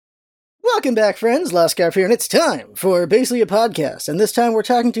Welcome back, friends. Lascar here, and it's time for basically a podcast. And this time we're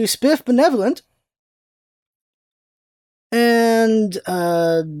talking to Spiff Benevolent. And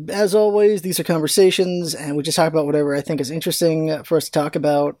as always, these are conversations, and we just talk about whatever I think is interesting for us to talk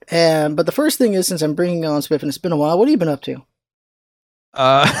about. But the first thing is, since I'm bringing on Spiff, and it's been a while, what have you been up to?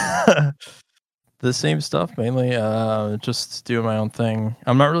 The same stuff mainly. Just doing my own thing.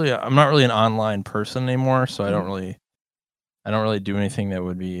 I'm not really an online person anymore, so I don't really do anything that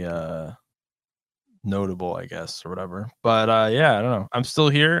would be notable, I guess, or whatever. But yeah, I don't know. I'm still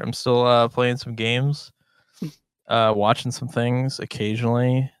here. I'm still playing some games, watching some things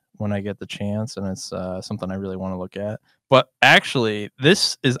occasionally when I get the chance, and it's something I really want to look at. But actually,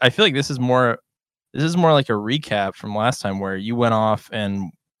 I feel like this is more like a recap from last time where you went off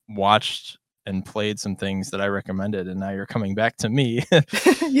and watched and played some things that I recommended, and now you're coming back to me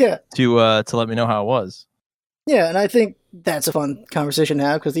Yeah. to let me know how it was. Yeah, and I think that's a fun conversation to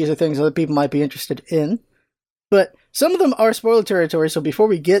have, because these are things other people might be interested in. But some of them are spoiler territory, so before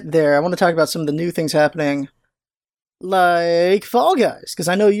we get there, I want to talk about some of the new things happening, like Fall Guys, because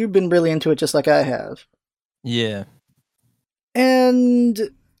I know you've been really into it just like I have. Yeah. And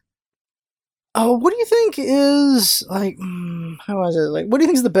what do you think is, like, how is it? Like, what do you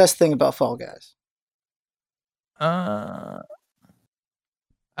think is the best thing about Fall Guys? I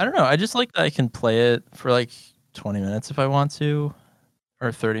don't know. I just like that I can play it for like 20 minutes if I want to,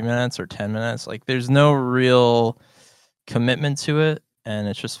 or 30 minutes or 10 minutes. Like, there's no real commitment to it, and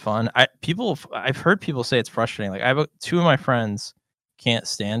it's just fun. I've heard people say it's frustrating. Like, two of my friends can't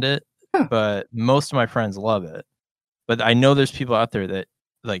stand it, but most of my friends love it. But I know there's people out there that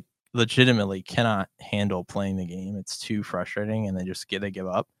like legitimately cannot handle playing the game. It's too frustrating, and they give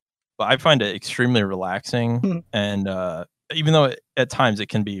up. But I find it extremely relaxing, and even though at times it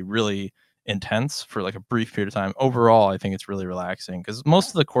can be really intense for like a brief period of time, overall I think it's really relaxing because most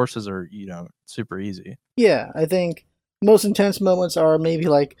of the courses are super easy. Yeah, I think most intense moments are maybe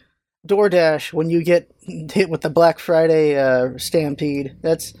like DoorDash when you get hit with the Black Friday stampede.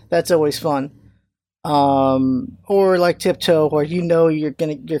 That's always fun. Or like Tiptoe, where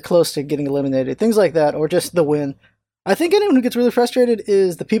you're close to getting eliminated, things like that, or just the win. I think anyone who gets really frustrated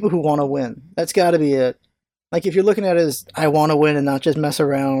is the people who want to win. That's got to be it. Like, if you're looking at it as I want to win and not just mess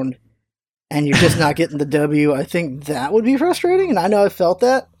around, and you're just not getting the W, I think that would be frustrating. And I know I've felt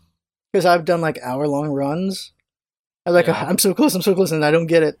that because I've done like hour-long runs. I'm like, I'm so close, and I don't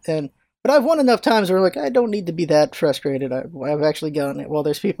get it. But I've won enough times where like I don't need to be that frustrated. I've actually gotten it. Well,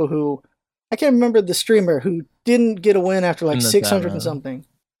 there's people who, I can't remember the streamer who didn't get a win after like 600 and something.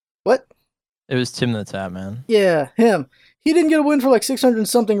 What? It was Tim the Tap Man. Yeah, him. He didn't get a win for like 600 and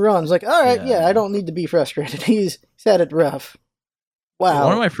something runs. Like, all right, I don't need to be frustrated. He's had it rough. Wow.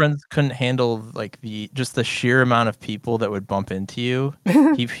 One of my friends couldn't handle like the sheer amount of people that would bump into you.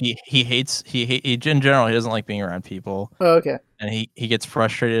 he in general, he doesn't like being around people. Oh, okay. And he gets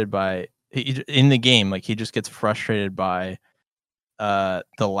frustrated by in the game, like he just gets frustrated by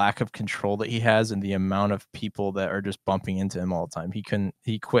the lack of control that he has and the amount of people that are just bumping into him all the time. He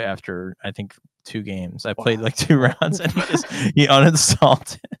quit after I think 2 games. I played like 2 rounds and he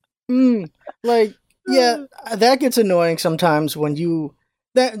uninstalled it. Like, yeah, that gets annoying sometimes when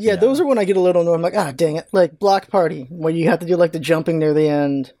those are when I get a little annoyed. I'm like, dang it. Like Block Party, where you have to do like the jumping near the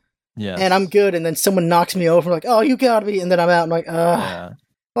end. Yeah. And I'm good, and then someone knocks me over, like, oh, you gotta be, and then I'm out, I'm like,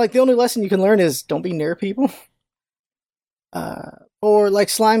 Like, the only lesson you can learn is don't be near people. Or like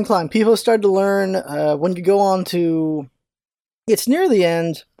Slime Climb. People started to learn when you go on to, it's near the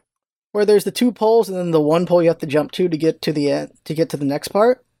end, where there's the 2 poles, and then the 1 pole you have to jump to get to the end, to get to the next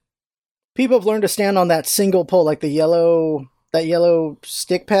part. People have learned to stand on that single pole, like that yellow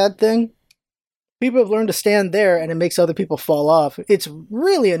stick pad thing. People have learned to stand there, and it makes other people fall off. It's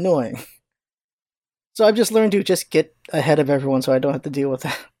really annoying. So I've just learned to just get ahead of everyone so I don't have to deal with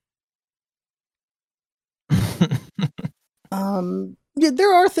that. Yeah,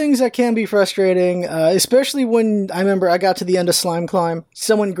 there are things that can be frustrating, especially when I remember I got to the end of Slime Climb.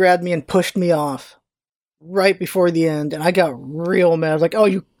 Someone grabbed me and pushed me off right before the end, and I got real mad. I was like, oh,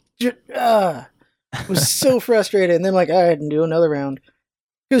 you... I was so frustrated, and then like, all right, and do another round.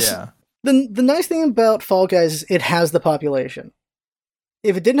 Because the nice thing about Fall Guys is it has the population.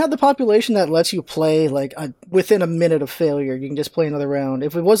 If it didn't have the population that lets you play like within a minute of failure, you can just play another round.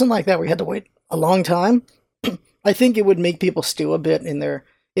 If it wasn't like that, where you had to wait a long time, I think it would make people stew a bit in there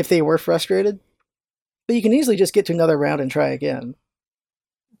if they were frustrated. But you can easily just get to another round and try again.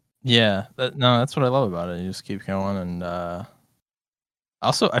 Yeah, that's what I love about it. You just keep going, and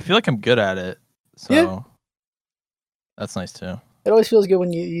also I feel like I'm good at it, so that's nice too. It always feels good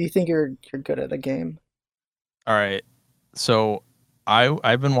when you think you're good at a game. All right, so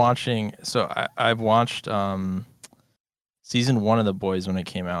I've been watching. So I've watched season 1 of The Boys when it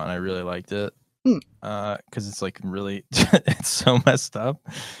came out, and I really liked it. Hmm. Because it's like really, it's so messed up.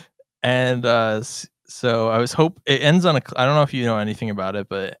 And so I was it ends on I don't know if you know anything about it,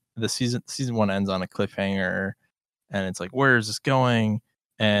 but the season 1 ends on a cliffhanger, and it's like, where is this going?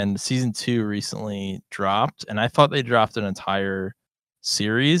 And season 2 recently dropped, and I thought they dropped an entire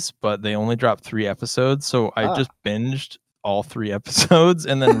series, but they only dropped 3 episodes. So I just binged all 3 episodes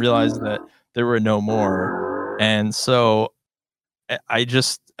and then realized that there were no more. And so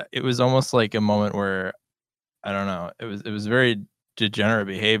it was almost like a moment where, I don't know, it was very degenerate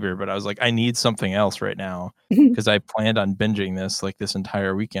behavior, but I was like, I need something else right now, because I planned on binging this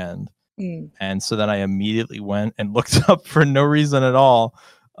entire weekend. And so then I immediately went and looked up, for no reason at all,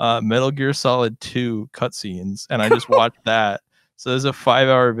 Metal Gear Solid 2 cutscenes, and I just watched that. So there's a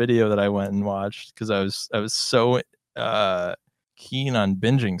 5-hour video that I went and watched because I was so keen on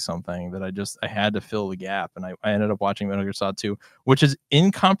binging something that I had to fill the gap, and I ended up watching Metal Gear Solid 2, which is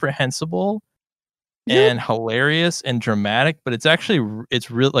incomprehensible and hilarious and dramatic, but it's actually it's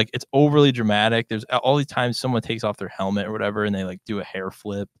real, like, it's overly dramatic. There's all these times someone takes off their helmet or whatever, and they like do a hair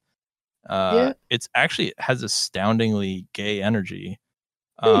flip. It's actually, it has astoundingly gay energy.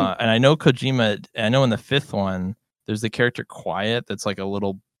 And I know Kojima, I know in the 5th one, there's the character Quiet that's like a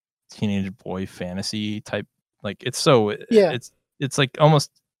little teenage boy fantasy type. Like, it's like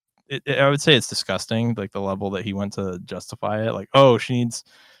almost, I would say it's disgusting, like the level that he went to justify it. Like, oh, she needs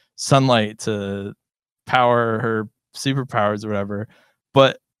sunlight to power her superpowers or whatever.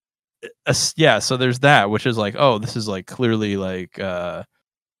 But yeah, so there's that, which is like, oh, this is like clearly like I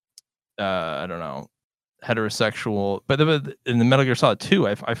don't know, heterosexual, but in the Metal Gear Solid 2,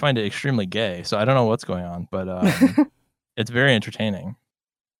 I find it extremely gay. So I don't know what's going on, but it's very entertaining.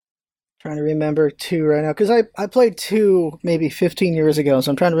 Trying to remember 2 right now, because I played 2 maybe 15 years ago, so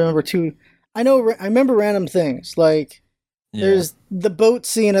I'm trying to remember 2. I remember random things, like there's the boat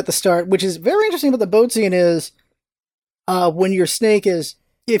scene at the start, which is very interesting. About the boat scene is when your Snake is,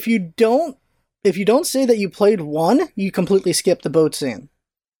 if you don't say that you played 1, you completely skip the boat scene.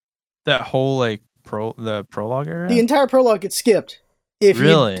 That whole like the prologue area, the entire prologue gets skipped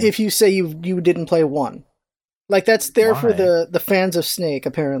if you say you didn't play 1. Like, that's there for the fans of Snake,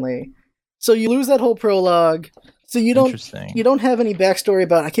 apparently. So you lose that whole prologue. So you don't have any backstory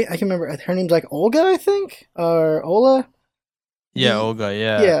about, I can't remember, her name's like Olga, I think, or Ola. Yeah, Olga.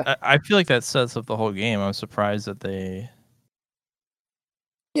 Yeah. I feel like that sets up the whole game. I was surprised that they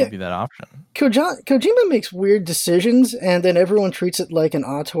give you that option. Kojima makes weird decisions, and then everyone treats it like an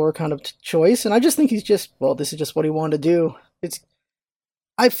auteur kind of choice. And I just think this is just what he wanted to do.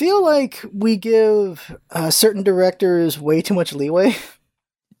 I feel like we give certain directors way too much leeway.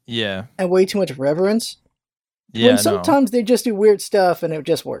 Yeah. And way too much reverence. Yeah. When sometimes they just do weird stuff and it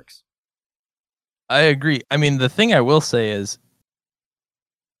just works. I agree. I mean, the thing I will say is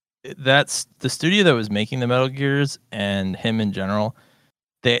that's the studio that was making the Metal Gears, and him in general,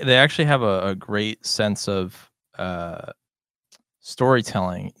 they actually have a great sense of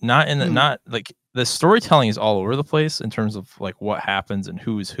storytelling. Not like, the storytelling is all over the place in terms of like what happens and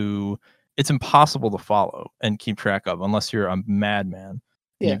who's who. It's impossible to follow and keep track of unless you're a madman.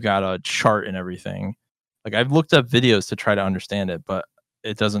 Yeah. You've got a chart and everything. Like, I've looked up videos to try to understand it, but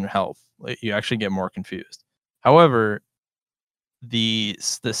it doesn't help. Like, you actually get more confused. However, the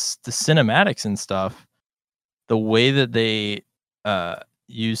cinematics and stuff, the way that they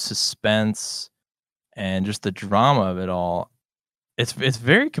use suspense and just the drama of it all, it's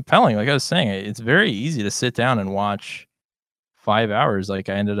very compelling. Like I was saying, it's very easy to sit down and watch 5 hours, like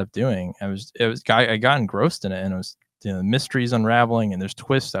I ended up doing. I got engrossed in it, and it was, the mysteries unraveling, and there's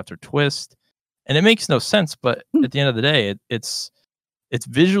twist after twist, and it makes no sense. But at the end of the day, it's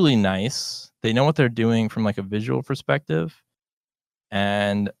visually nice. They know what they're doing from like a visual perspective,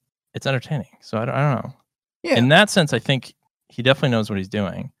 and it's entertaining. So I don't know. Yeah. In that sense, I think he definitely knows what he's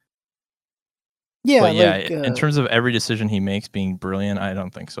doing. Yeah, but yeah. Like, in terms of every decision he makes being brilliant, I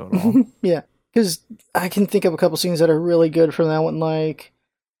don't think so at all. Yeah, because I can think of a couple scenes that are really good from that one, like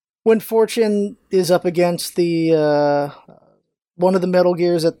when Fortune is up against the one of the Metal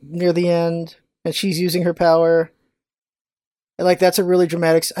Gears near the end, and she's using her power. And, like, that's a really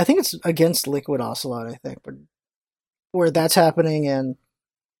dramatic. I think it's against Liquid Ocelot, I think, but where that's happening, and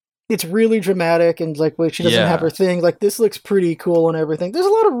it's really dramatic, and like, wait, she doesn't have her thing. Like, this looks pretty cool and everything. There's a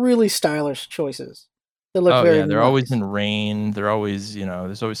lot of really stylish choices that look very. They're always in rain. They're always,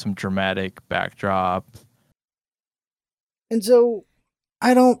 there's always some dramatic backdrop. And so,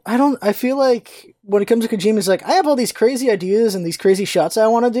 I feel like when it comes to Kojima, it's like, I have all these crazy ideas and these crazy shots I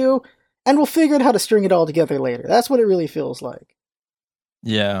want to do, and we'll figure out how to string it all together later. That's what it really feels like.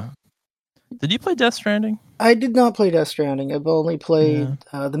 Yeah. Did you play Death Stranding? I did not play Death Stranding. I've only Yeah. played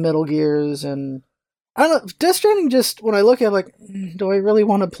the Metal Gears, and I don't know. Death Stranding, just when I look at it, I'm like, do I really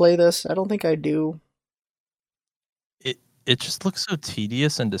want to play this? I don't think I do. It just looks so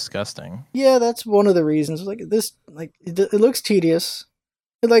tedious and disgusting. Yeah, that's one of the reasons. Like this, like it looks tedious.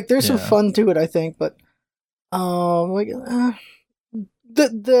 Like there's some Yeah. fun to it, I think, but like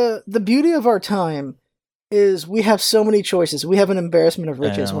the beauty of our time is we have so many choices. We have an embarrassment of I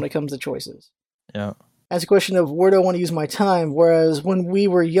riches when know. it comes to choices. Yeah. As a question of where do I want to use my time. Whereas when we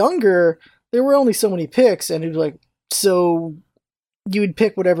were younger, there were only so many picks, and it was like so you would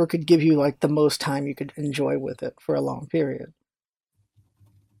pick whatever could give you like the most time you could enjoy with it for a long period.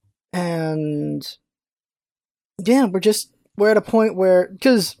 And yeah, we're at a point where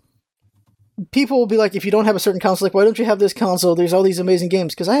because people will be like, if you don't have a certain console, like why don't you have this console? There's all these amazing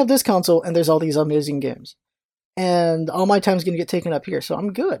games. Because I have this console and there's all these amazing games, and all my time's gonna get taken up here, so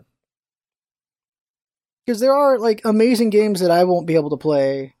I'm good. Because there are like amazing games that I won't be able to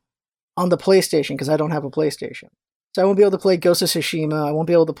play on the PlayStation because I don't have a PlayStation. So I won't be able to play Ghost of Tsushima. I won't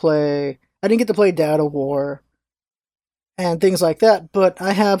be able to play. I didn't get to play Data War and things like that. But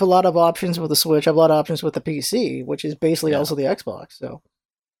I have a lot of options with the Switch. I have a lot of options with the PC, which is basically Yeah. also the Xbox. So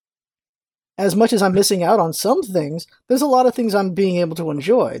as much as I'm missing out on some things, there's a lot of things I'm being able to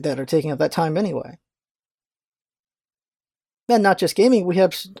enjoy that are taking up that time anyway. And not just gaming, we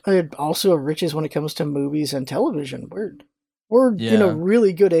have also riches when it comes to movies and television. We're in a Yeah.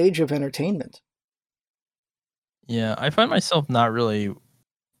 really good age of entertainment. Yeah. I find myself not really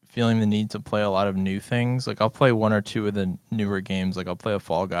feeling the need to play a lot of new things. Like I'll play one or two of the newer games. Like I'll play a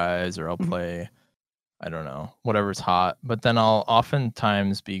Fall Guys or I'll Mhm. play I don't know, whatever's hot. But then I'll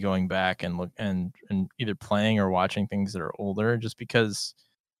oftentimes be going back and look and either playing or watching things that are older just because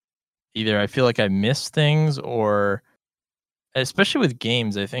either I feel like I miss things or especially with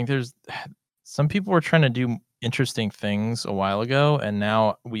games, I think there's some people were trying to do interesting things a while ago and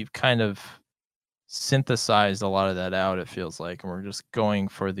now we've kind of synthesized a lot of that out, it feels like, and we're just going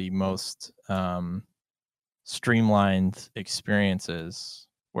for the most streamlined experiences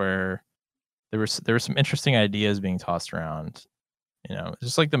where there were some interesting ideas being tossed around,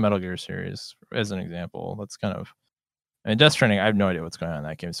 just like the Metal Gear series as an example. That's kind of I mean, Death Stranding, I have no idea what's going on in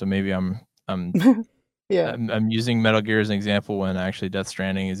that game. So maybe I'm Yeah. I'm using Metal Gear as an example when actually Death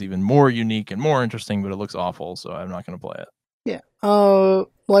Stranding is even more unique and more interesting, but it looks awful, so I'm not going to play it. Yeah.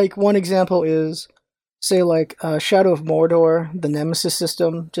 Like one example is, say, like Shadow of Mordor, the Nemesis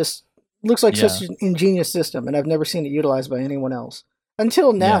system, just looks like such Yeah, an ingenious system, and I've never seen it utilized by anyone else.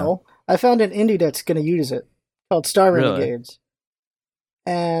 Until yeah, now, I found an indie that's going to use it called Star really, Renegades,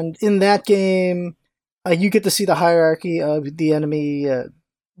 and in that game, you get to see the hierarchy of the enemy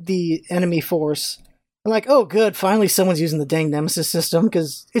force. I'm like, oh, good, finally someone's using the dang Nemesis system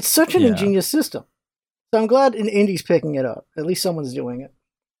because it's such an yeah, ingenious system. So I'm glad an indie's picking it up. At least someone's doing it.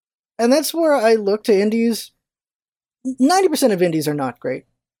 And that's where I look to indies. 90% of indies are not great,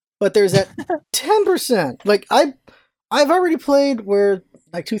 but there's that 10%. Like I've already played where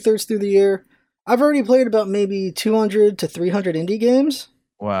like 2/3 through the year, I've already played about maybe 200 to 300 indie games,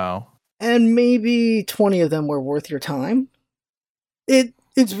 wow, and maybe 20 of them were worth your time.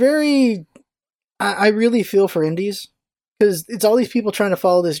 It's very I really feel for indies because it's all these people trying to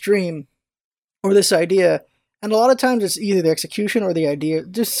follow this dream or this idea, and a lot of times it's either the execution or the idea,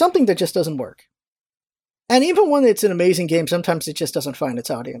 just something that just doesn't work. And even when it's an amazing game, sometimes it just doesn't find its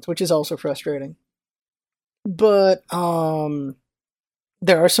audience, which is also frustrating. But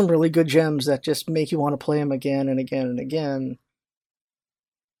there are some really good gems that just make you want to play them again and again and again.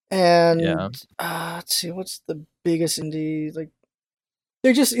 yeah, And let's see, what's the biggest indie? Like,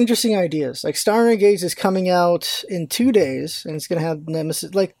 they're just interesting ideas. Like, Star Renegades is coming out in 2 days, and it's gonna have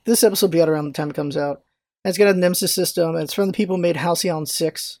Nemesis. Like, this episode will be out around the time it comes out. And it's gonna have the Nemesis system, and it's from the people who made Halcyon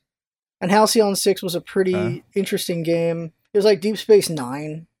 6. And Halcyon 6 was a okay. pretty interesting game. It was like Deep Space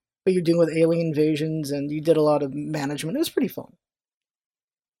Nine, but you're dealing with alien invasions, and you did a lot of management. It was pretty fun.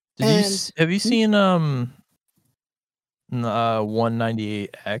 And Have you seen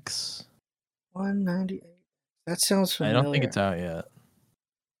 198X? 198. That sounds I don't think it's familiar. out yet.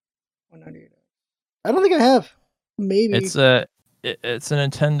 198. I don't think I have. It's Maybe. a it's a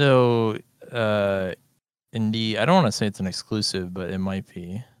Nintendo indie. I don't want to say it's an exclusive, but it might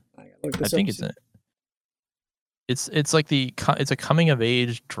be. I gotta look I this up. think it's like it's a coming of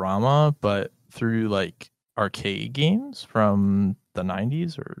age drama, but through like arcade games from the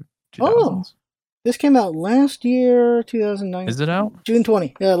 90s or Oh, 2000s. this came out last year, Is it out? 2019. June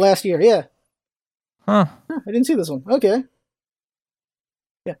 20. Yeah, last year. Yeah. Huh. Huh, I didn't see this one. Okay.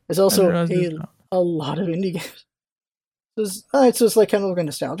 Yeah. There's I didn't also realize it was out. a lot of indie games. All right, so it's like kind of like a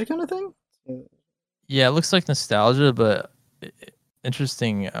nostalgia kind of thing. Yeah, it looks like nostalgia, but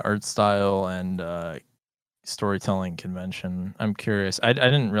interesting art style and storytelling convention. I'm curious. I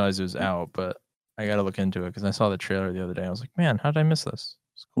didn't realize it was out, but I got to look into it because I saw the trailer the other day. I was like, man, how did I miss this?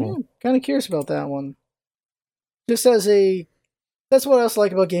 It's Yeah, cool. kind of curious about that one. Just as a, that's what I also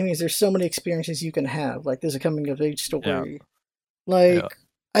like about gaming is there's so many experiences you can have. Like there's a coming of age Yeah. story. Yeah. Like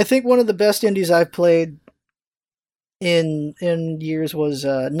I think one of the best indies I've played in years was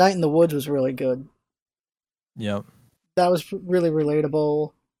Night in the Woods was really good. Yep. That was really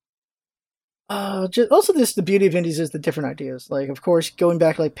relatable. Also, this the beauty of indies is the different ideas. Like, of course, going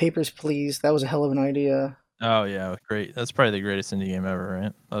back like Papers, Please, that was a hell of an idea. Oh yeah, great. That's probably the greatest indie game ever,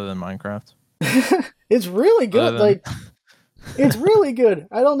 right? Other than Minecraft. It's really Other good. than Like, it's really good.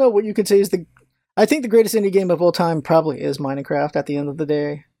 I don't know what you could say is the. I think the greatest indie game of all time probably is Minecraft. At the end of the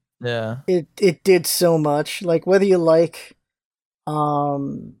day, yeah. it did so much. Like whether you like,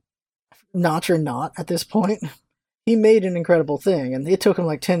 um, Notch or not at this point, he made an incredible thing, and it took him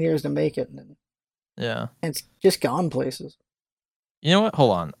like 10 years to make it, and Yeah. it's just gone places. You know what?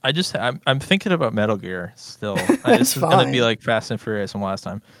 Hold on. I'm thinking about Metal Gear still. That's This is gonna be fine. like Fast and Furious from last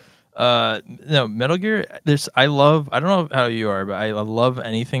time. No, Metal Gear. I love. I don't know how you are, but I love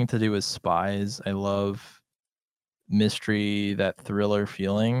anything to do with spies. I love mystery, that thriller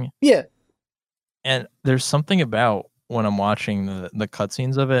feeling. Yeah. And there's something about when I'm watching the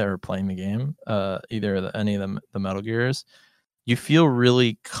cutscenes of it or playing the game, any of the Metal Gears, you feel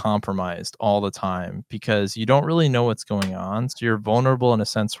really compromised all the time because you don't really know what's going on. So you're vulnerable in a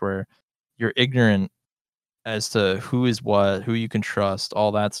sense where you're ignorant as to who is what, who you can trust,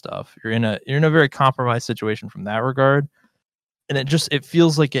 all that stuff. You're in a very compromised situation from that regard. And it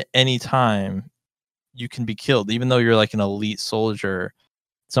feels like at any time you can be killed, even though you're like an elite soldier.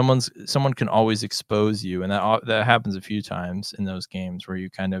 Someone can always expose you, and that happens a few times in those games where you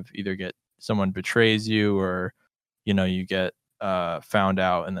kind of either get someone betrays you or you get found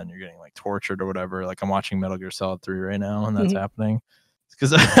out and then you're getting like tortured or whatever. Like I'm watching Metal Gear Solid 3 right now and that's Mhm. happening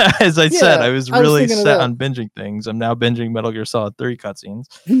because as I said, Yeah, I was I was really thinking of set that. on binging things. I'm now binging Metal Gear Solid 3 cutscenes.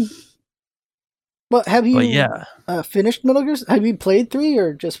 Well, have But you yeah, finished Metal Gear? Have you played 3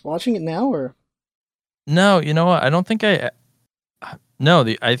 or just watching it now? Or no, you know what? I don't think no,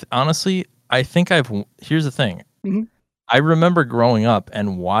 I honestly, I think here's the thing. Mhm. I remember growing up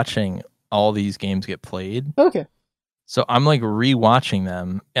and watching all these games get played. Okay. So I'm like rewatching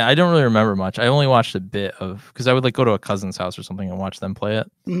them. Yeah, I don't really remember much. I only watched a bit of because I would like go to a cousin's house or something and watch them play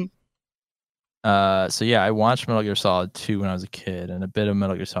it. Mhm. So yeah, I watched Metal Gear Solid 2 when I was a kid and a bit of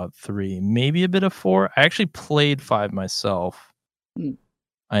Metal Gear Solid 3, maybe a bit of 4. I actually played 5 myself. Mm.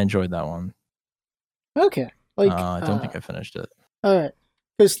 I enjoyed that one. Okay. Like, I don't think I finished it. all right,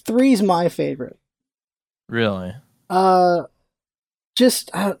 because 3's my favorite. Really? Uh, just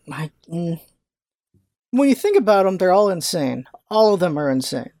when you think about them, they're all insane. All of them are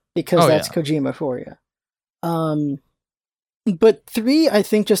insane because Oh that's yeah. Kojima for you. But 3, I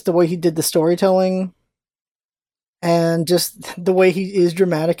think just the way he did the storytelling and just the way he is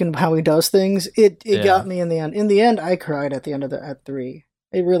dramatic and how he does things, it Yeah. got me in the end. In the end, I cried at the end of at 3.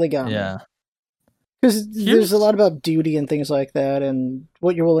 It really got me. Yeah. Because there's a Here's lot about duty and things like that and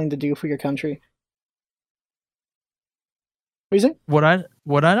what you're willing to do for your country. What do you think?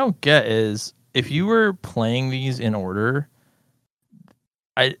 what I don't get is if you were playing these in order,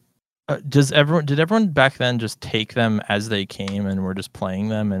 I did everyone back then just take them as they came and were just playing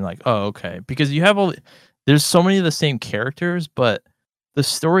them and like, oh, okay, because you have there's so many of the same characters, but the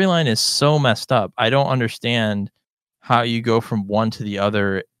storyline is so messed up. I don't understand how you go from one to the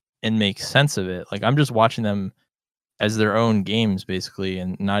other and make sense of it. Like I'm just watching them as their own games basically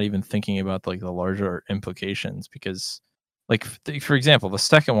and not even thinking about like the larger implications because like for example, the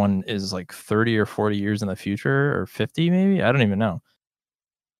second one is like 30 or 40 years in the future or 50 maybe. I don't even know.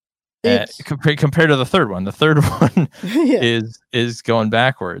 It's Compared to the third one. The third one yeah. is going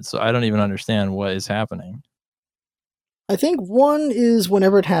backwards. So I don't even understand what is happening. I think 1 is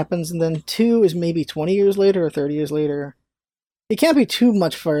whenever it happens, and then 2 is maybe 20 years later or 30 years later. It can't be too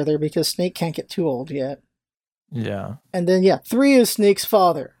much farther because Snake can't get too old yet. Yeah. And then 3 is Snake's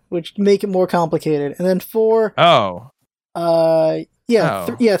father, which make it more complicated. And then 4, Oh.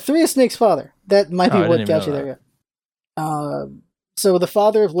 yeah, 3 is Snake's father. That might Oh, be I didn't what even got know you there. Yeah. So the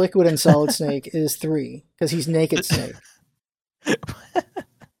father of Liquid and Solid Snake is 3 because he's Naked Snake.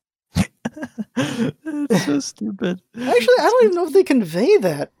 It's so stupid. Actually, I don't even know if they convey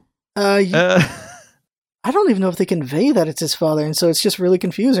that. I don't even know if they convey that it's his father, and so it's just really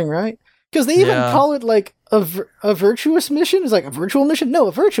confusing, right? Because they even Yeah. call it like a virtuous mission. It's like a virtual mission. No,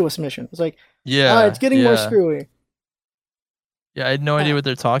 a virtuous mission. It's like Yeah. it's getting more Yeah. screwy. Yeah, I had no idea what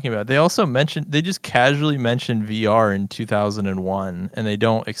they're talking about. They also they just casually mentioned VR in 2001, and they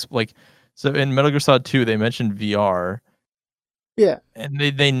don't so in Metal Gear Solid 2, they mentioned VR, Yeah. and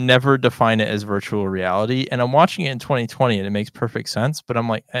they never define it as virtual reality. And I'm watching it in 2020, and it makes perfect sense. But I'm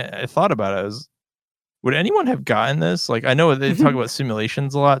like, I thought about it as, would anyone have gotten this? Like, I know they talk about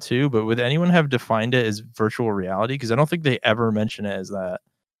simulations a lot too, but would anyone have defined it as virtual reality? Because I don't think they ever mention it as that.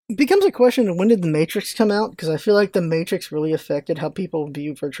 It becomes a question of when did The Matrix come out? Because I feel like The Matrix really affected how people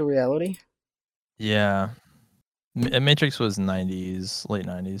view virtual reality. Yeah, Matrix was 90s, late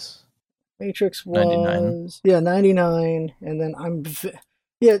 90s, Matrix 99, was 99, and then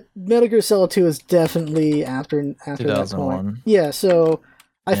Metal Gear Solid 2 is definitely after that point. 2001. Yeah, so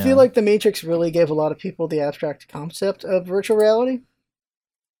I Yeah. feel like The Matrix really gave a lot of people the abstract concept of virtual reality.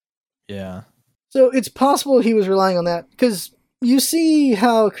 Yeah. So it's possible he was relying on that because you see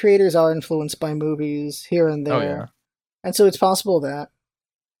how creators are influenced by movies here and there. Oh yeah. And so it's possible that.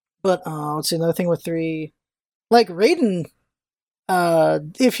 But let's see, another thing with 3, like Raiden,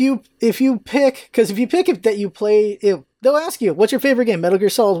 if you pick, because if you pick that you play it, they'll ask you what's your favorite game, Metal Gear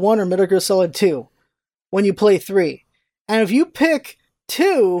Solid 1 or Metal Gear Solid 2, when you play 3. And if you pick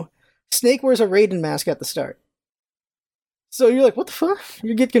 2, Snake wears a Raiden mask at the start. So you're like, what the fuck?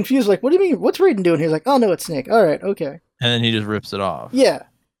 You get confused, like, what do you mean? What's Raiden doing? He's like, oh no, it's Snake. All right, okay. And then he just rips it off. Yeah.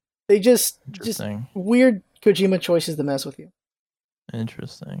 They just Interesting. weird Kojima choices to mess with you.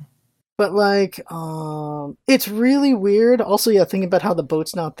 Interesting. But like, it's really weird. Also, yeah, thinking about how the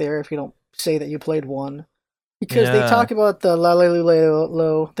boat's not there if you don't say that you played 1. Because they talk about the La La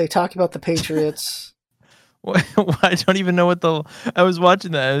Lo, they talk about the Patriots. I don't even know what I was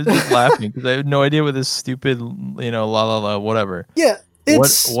watching that. I was just laughing because I had no idea what this stupid, la la la, whatever. Yeah,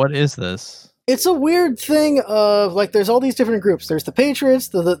 what is this? It's a weird thing of like, there's all these different groups. There's the Patriots.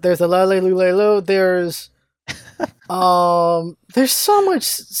 There's the La La Lo. There's so much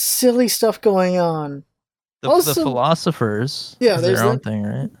silly stuff going on. The philosophers. Yeah, there's their own thing,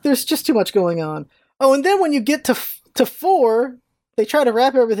 right? There's just too much going on. Oh, and then when you get to 4, they try to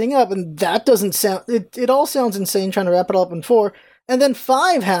wrap everything up, and that doesn't sound. It all sounds insane trying to wrap it up in 4, and then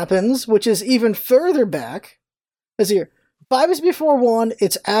 5 happens, which is even further back. Let's see here. 5 is before 1.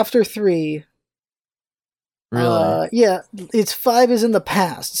 It's after 3. Really? Yeah. It's 5 is in the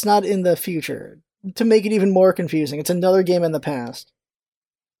past. It's not in the future. To make it even more confusing, it's another game in the past.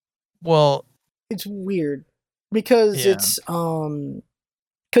 Well, it's weird because it's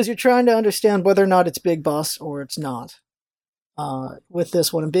because you're trying to understand whether or not it's Big Boss or it's not. With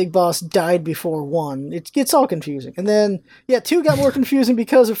this one, and Big Boss died before 1. It gets all confusing. And then, 2 got more confusing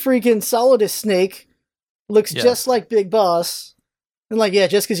because of freaking Solidus Snake looks just like Big Boss. And like,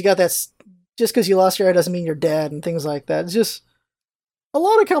 just because you lost your eye doesn't mean you're dead and things like that. It's just a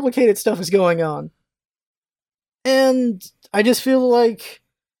lot of complicated stuff is going on. And I just feel like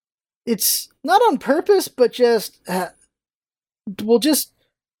it's not on purpose, but just, we'll just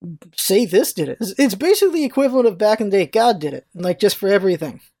say this did it. It's basically the equivalent of back in the day, God did it, like just for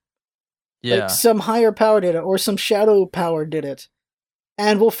everything. Yeah. Like some higher power did it, or some shadow power did it,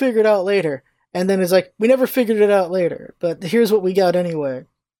 and we'll figure it out later. And then it's like, we never figured it out later, but here's what we got anyway.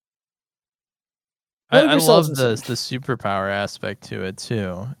 I love the superpower aspect to it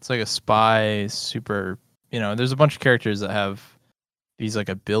too. It's like a spy super. There's a bunch of characters that have these like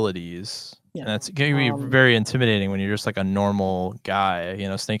abilities. Yeah. And it can be very intimidating when you're just like a normal guy.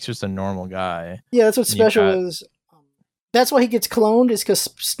 Snake's just a normal guy. Yeah, that's what special is. That's why he gets cloned, is because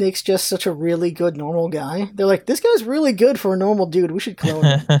Snake's just such a really good normal guy. They're like, this guy's really good for a normal dude. We should clone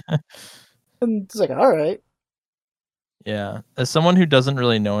him. And it's like, all right. Yeah. As someone who doesn't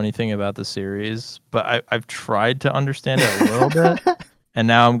really know anything about the series, but I've tried to understand it a little bit, and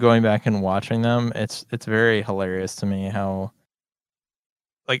now I'm going back and watching them. It's very hilarious to me how.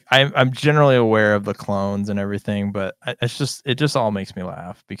 Like I'm generally aware of the clones and everything, but it just all makes me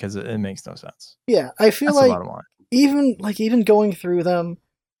laugh because it makes no sense. Yeah, I feel like even going through them,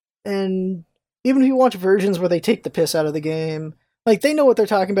 and even if you watch versions where they take the piss out of the game, like they know what they're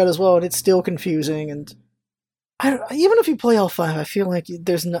talking about as well, and it's still confusing. And even if you play all 5, I feel like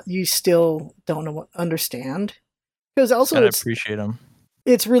you still don't understand, because also gotta appreciate them.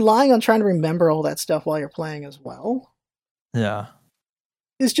 It's relying on trying to remember all that stuff while you're playing as well. Yeah.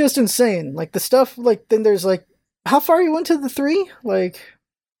 It's just insane. Like the stuff, like then there's like, how far are you into the 3? Like,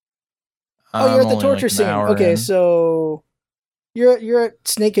 you're at the torture scene. Okay, so you're at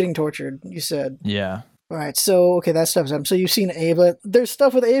Snake getting tortured. You said. Yeah. All right. So okay, that stuff's up. So you've seen Ava. There's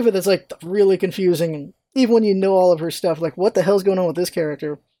stuff with Ava that's like really confusing, and even when you know all of her stuff, like what the hell's going on with this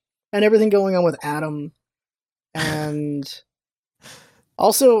character, and everything going on with Adam, and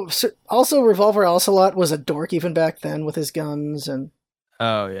Also, Revolver Ocelot was a dork even back then with his guns,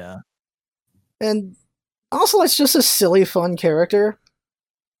 Oh yeah. and Ocelot's just a silly, fun character.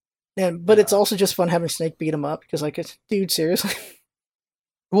 But it's Yeah. also just fun having Snake beat him up because, like, dude, seriously.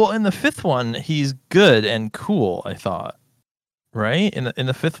 Well, in the fifth one, he's good and cool, I thought. Right? In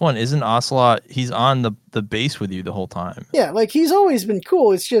the fifth one, isn't Ocelot, he's on the base with you the whole time. Yeah, like he's always been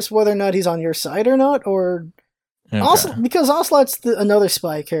cool. It's just whether or not he's on your side or not, or Okay. Because Ocelot's another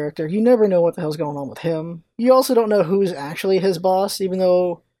spy character. You never know what the hell's going on with him. You also don't know who's actually his boss, even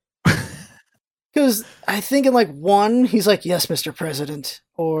though. Because I think in like one, he's like, "Yes, Mr. President,"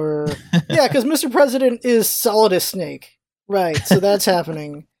 or yeah, because Mr. President is Solidus Snake, right? So that's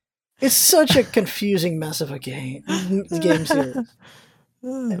happening. It's such a confusing mess of a game series.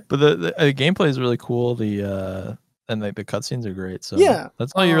 But the gameplay is really cool. And like the cutscenes are great. So Yeah,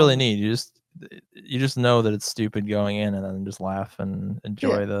 that's all you really need. You just know that it's stupid going in, and then just laugh and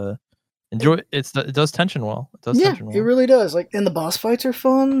enjoy it does tension well. It does tension well. It really does. Like, and the boss fights are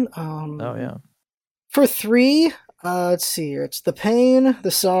fun. Oh yeah. For 3, let's see here. It's the pain,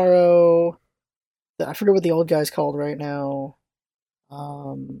 the sorrow. I forget what the old guy's called right now.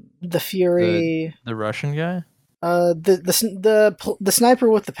 The fury. The Russian guy. The sniper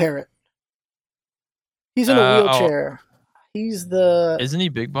with the parrot. He's in a wheelchair. He's the. Isn't he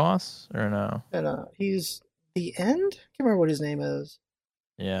Big Boss or no? And he's the end. Can't remember what his name is.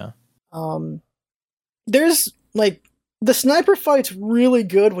 Yeah. There's like the sniper fight's really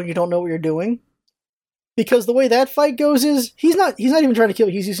good when you don't know what you're doing. Because the way that fight goes is he's not even trying to kill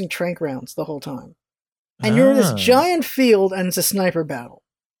you, he's using tranq rounds the whole time. And you're in this giant field and it's a sniper battle.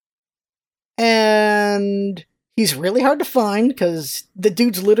 And he's really hard to find because the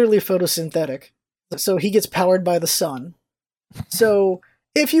dude's literally photosynthetic. So he gets powered by the sun. So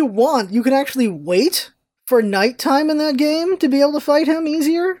if you want, you can actually wait for nighttime in that game to be able to fight him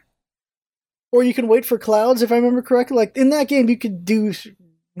easier. Or you can wait for clouds, if I remember correctly. Like in that game, you could do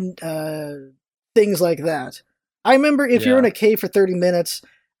things like that. I remember if you're in a cave for 30 minutes,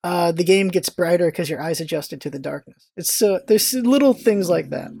 the game gets brighter because your eyes adjusted to the darkness. There's little things like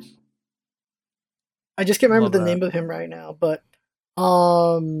that. I just can't remember the name of him right now, but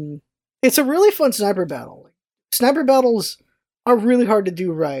it's a really fun sniper battle. Sniper battles are really hard to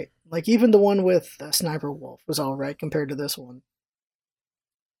do right. Like even the one with Sniper Wolf was all right compared to this one.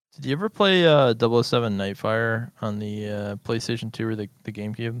 Did you ever play 007 Nightfire on the PlayStation 2 or the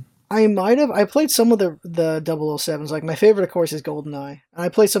GameCube? I might have. I played some of the 007s. Like my favorite, of course, is GoldenEye, and I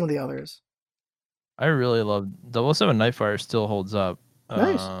played some of the others. I really love 007 Nightfire. Still holds up.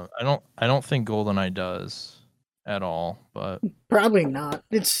 Nice. I don't think GoldenEye does at all, but probably not.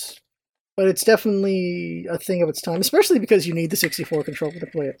 But it's definitely a thing of its time, especially because you need the 64 controller to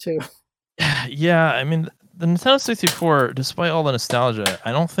play it too. Yeah, I mean the Nintendo 64, despite all the nostalgia,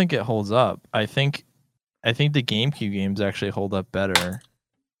 I don't think it holds up. I think the GameCube games actually hold up better.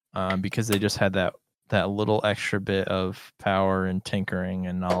 Because they just had that little extra bit of power and tinkering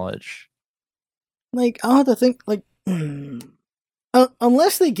and knowledge. Like I'll have to think. Like,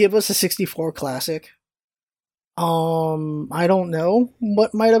 unless they give us a 64 classic, I don't know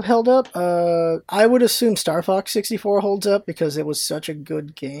what might have held up. I would assume Star Fox 64 holds up because it was such a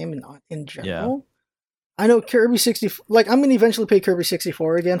good game in general. Yeah. I know Kirby 64. Like I'm gonna eventually play Kirby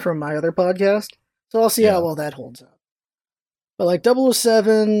 64 again from my other podcast, so I'll see how well that holds up. But like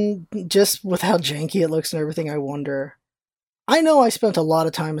 007, just with how janky it looks and everything, I wonder. I know I spent a lot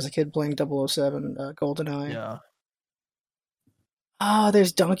of time as a kid playing 007 GoldenEye. Yeah.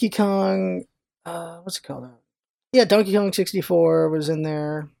 There's Donkey Kong. What's it called? Yeah, Donkey Kong 64 was in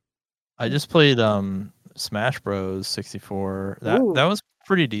there. I just played Smash Bros 64. That was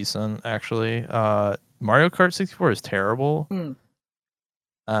pretty decent actually. Mario Kart 64 is terrible.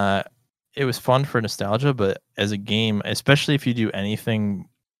 It was fun for nostalgia, but as a game, especially if you do anything,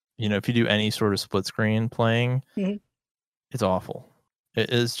 if you do any sort of split screen playing, it's awful. It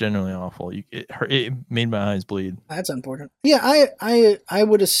is genuinely awful. It made my eyes bleed. That's unfortunate. Yeah, I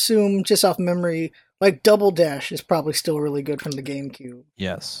would assume just off memory, like Double Dash is probably still really good from the GameCube.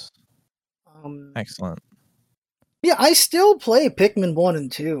 Yes. Excellent. Yeah, I still play Pikmin 1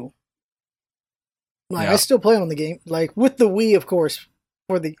 and 2. Like I still play on the game, like with the Wii, of course.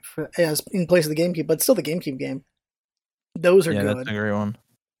 As in place of the GameCube, but still the GameCube game. Those are good. Yeah, that's a great one.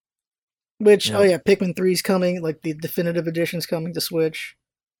 Which, Pikmin 3's coming, like the definitive edition's coming to Switch.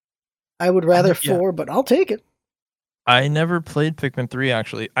 I would rather 4, but I'll take it. I never played Pikmin 3,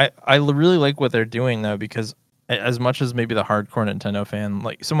 actually. I really like what they're doing, though, because as much as maybe the hardcore Nintendo fan,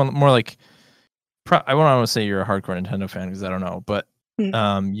 like someone more like, I won't want to say you're a hardcore Nintendo fan because I don't know, but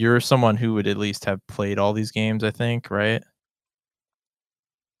you're someone who would at least have played all these games, I think, right?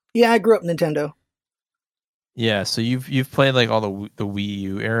 Yeah, I grew up Nintendo. Yeah, so you've played like all the Wii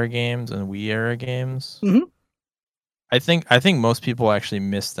U era games and Wii era games. Hmm. I think most people actually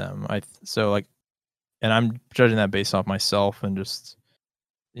miss them. So like, and I'm judging that based off myself and just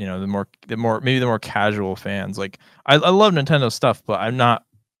the more casual fans. Like I love Nintendo stuff, but I'm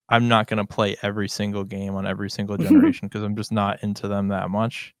not gonna play every single game on every single generation because I'm just not into them that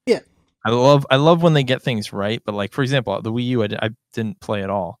much. Yeah. I love when they get things right, but like for example, the Wii U I didn't play at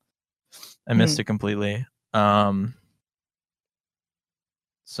all. I missed Mhm. it completely.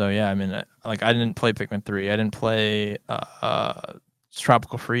 So yeah, I mean, like I didn't play Pikmin 3. I didn't play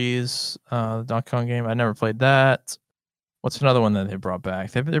Tropical Freeze, the Donkey Kong game. I never played that. What's another one that they brought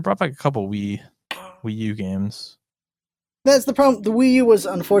back? They brought back a couple Wii U games. That's the problem. The Wii U was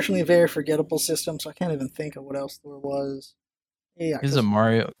unfortunately a very forgettable system, so I can't even think of what else there was. Yeah, This is a because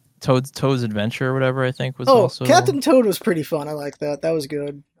Mario Toad's Adventure or whatever I think was oh, also. Captain Toad was pretty fun. I like that. That was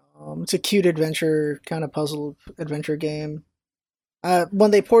good. It's a cute adventure kind of puzzle adventure game. When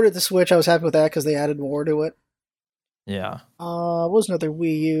they ported the Switch, I was happy with that because they added more to it. Yeah. What was another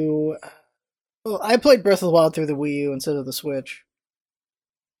Wii U? Well, I played Breath of the Wild through the Wii U instead of the Switch,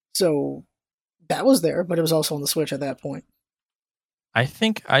 so that was there, but it was also on the Switch at that point. I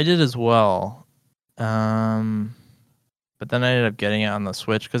think I did as well. Um but then I ended up getting it on the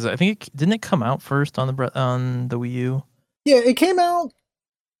Switch because I think didn't it come out first on the Wii U? Yeah, it came out.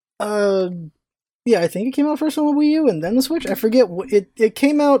 Uh, yeah, I think it came out first on the Wii U and then the Switch. I forget. It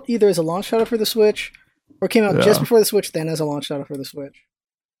came out either as a launch title for the Switch, or came out just Yeah. before the Switch, then as a launch title for the Switch.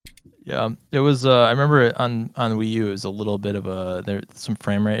 Yeah, it was. I remember it on Wii U. It was a little bit of there some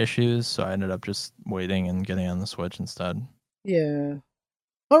frame rate issues, so I ended up just waiting and getting on the Switch instead. Yeah.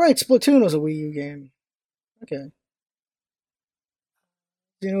 All right, Splatoon was a Wii U game. Okay.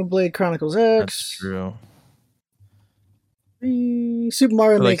 Xenoblade Chronicles That's X. true. Super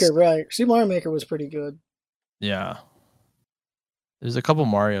Mario But like, Maker, right? Super Mario Maker was pretty good. yeah, there's a couple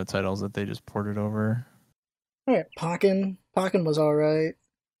Mario titles that they just ported over. All right, Pokken. Pokken was all right.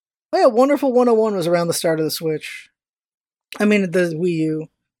 Oh yeah, Wonderful 101 was around the start of the Switch. I mean, the Wii U.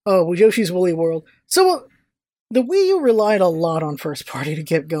 Oh, Yoshi's Woolly World. So the Wii U relied a lot on first party to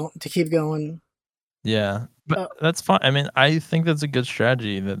keep going. Yeah, but Uh, that's fine. I mean, I think that's a good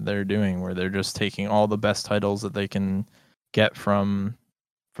strategy that they're doing, where they're just taking all the best titles that they can get from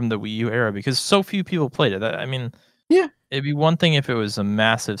the Wii U era because so few people played it. I mean, yeah, it'd be one thing if it was a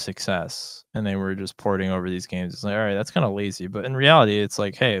massive success and they were just porting over these games. It's like, all right, that's kind of lazy. But in reality, it's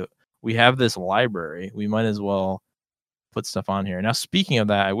like, hey, we have this library. We might as well put stuff on here. Now, speaking of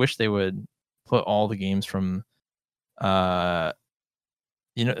that, I wish they would put all the games from, uh,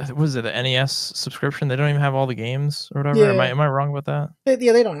 was it the NES subscription? They don't even have all the games or whatever. Am I yeah, am I wrong about that?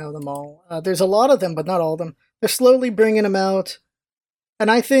 they don't have them all. There's a lot of them, but not all of them. They're slowly bringing them out,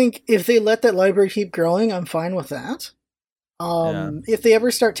 and I think if they let that library keep growing, I'm fine with that. Yeah, If they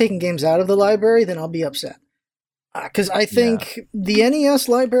ever start taking games out of the library, then I'll be upset. Because I yeah, think the NES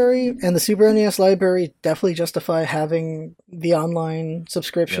library and the Super NES library definitely justify having the online yep.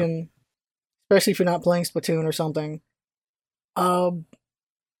 subscription, especially if you're not playing Splatoon or something. Um,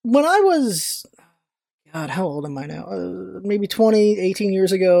 when I was, God, how old am I now? Maybe 20, 18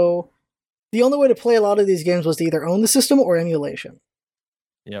 years ago, the only way to play a lot of these games was to either own the system or emulation.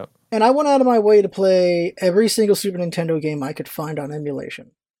 Yep. And I went out of my way to play every single Super Nintendo game I could find on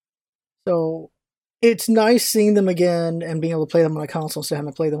emulation. So it's nice seeing them again and being able to play them on a console instead of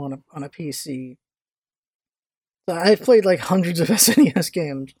having to play them on a PC. So I've played like hundreds of SNES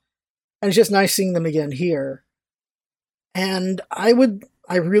games, and it's just nice seeing them again here. And I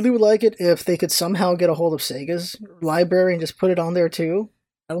really would like it if they could somehow get a hold of Sega's library and just put it on there too.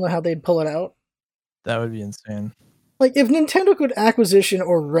 I don't know how they'd pull it out. That would be insane. Like if Nintendo could acquisition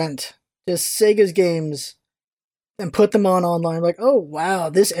or rent just Sega's games and put them on online, like, oh wow,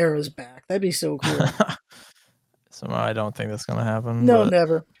 this era's back. That'd be so cool. Somehow I don't think that's gonna happen, No, but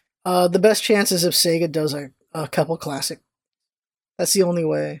never. The best chances if Sega does a couple classic. That's the only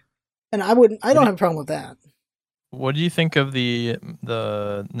way. And I what don't do have a problem with that. What do you think of the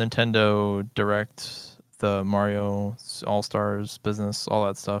Nintendo Direct, the Mario All Stars business, all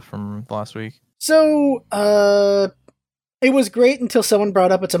that stuff from last week? So, it was great until someone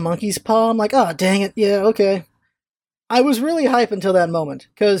brought up it's a monkey's paw. I'm like, oh, dang it. Yeah, okay. I was really hype until that moment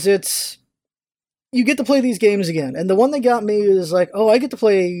because you get to play these games again. And the one that got me is like, oh, I get to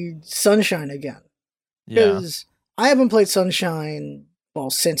play Sunshine again. Yeah. Because I haven't played Sunshine, well,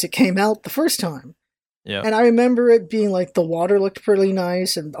 since it came out the first time. Yep. And I remember it being like the water looked pretty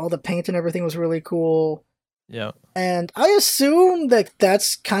nice and all the paint and everything was really cool. Yep. And I assume that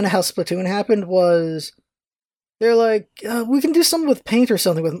that's kind of how Splatoon happened was they're like, we can do something with paint or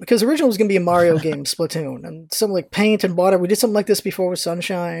something with, because originally it was going to be a Mario game, Splatoon, and something like paint and water. We did something like this before with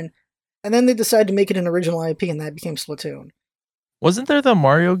Sunshine, and then they decided to make it an original IP, and that became Splatoon. Wasn't there the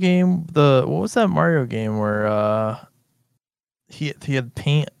Mario game? What was that Mario game where he had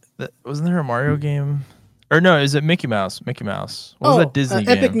paint? Wasn't there a Mario game? Or no, is it Mickey Mouse? Mickey Mouse. What was that Disney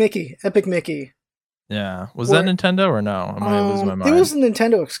game? Epic Mickey. Yeah, was that Nintendo or no? Am I losing my mind? It was a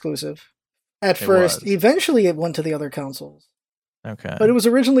Nintendo exclusive at first. Eventually, it went to the other consoles. Okay, but it was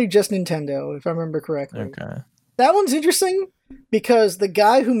originally just Nintendo, if I remember correctly. Okay, that one's interesting because the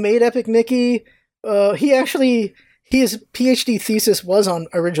guy who made Epic Mickey, his PhD thesis was on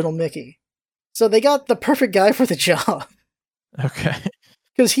original Mickey, so they got the perfect guy for the job. Okay,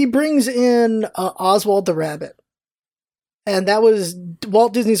 because he brings in Oswald the Rabbit. And that was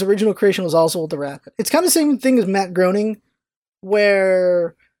Walt Disney's original creation was Oswald the Rabbit. It's kind of the same thing as Matt Groening,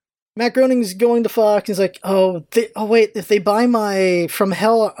 where Matt Groening's going to Fox and he's like, wait, if they buy my From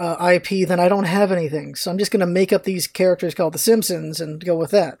Hell IP, then I don't have anything. So I'm just going to make up these characters called The Simpsons and go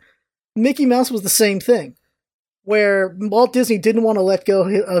with that. Mickey Mouse was the same thing, where Walt Disney didn't want to let go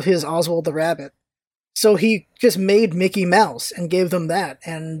of his Oswald the Rabbit. So he just made Mickey Mouse and gave them that,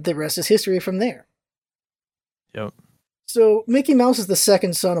 and the rest is history from there. Yep. So Mickey Mouse is the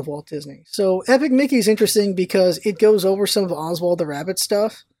second son of Walt Disney. So Epic Mickey is interesting because it goes over some of Oswald the Rabbit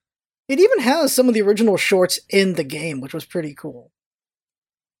stuff. It even has some of the original shorts in the game, which was pretty cool.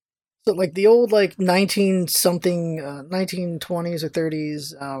 So like the old 1920s or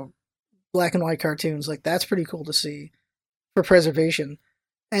 30s black and white cartoons, that's pretty cool to see for preservation.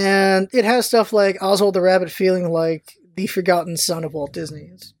 And it has stuff like Oswald the Rabbit feeling like the forgotten son of Walt Disney.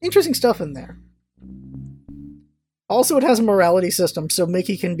 It's interesting stuff in there. Also, it has a morality system, so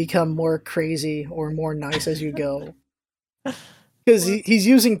Mickey can become more crazy or more nice as you go. Because he's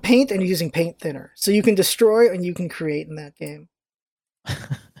using paint and he's using paint thinner. So you can destroy and you can create in that game.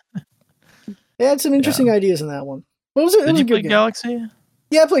 They had some interesting ideas in that one. What was it? Did you play Galaxy?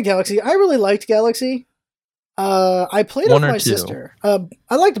 Yeah, I played Galaxy. I really liked Galaxy. I played it with my sister.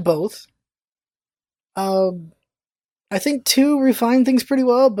 I liked both. I think 2 refined things pretty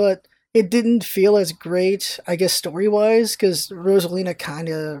well, but it didn't feel as great, I guess, story-wise, because Rosalina kind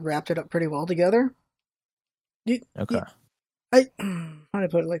of wrapped it up pretty well together. Okay. How do I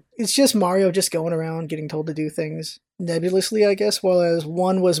put it? It's just Mario just going around getting told to do things nebulously, I guess, whereas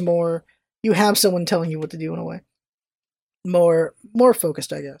 1 was more, you have someone telling you what to do in a way. More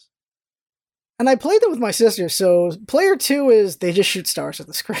focused, I guess. And I played that with my sister, so player 2 is they just shoot stars at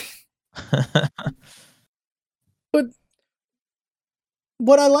the screen. But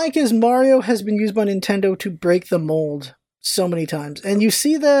what I like is Mario has been used by Nintendo to break the mold so many times. And you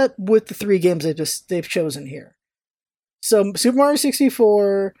see that with the 3 games they've chosen here. So Super Mario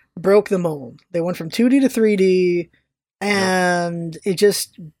 64 broke the mold. They went from 2D to 3D, and it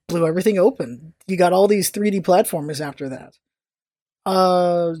just blew everything open. You got all these 3D platformers after that.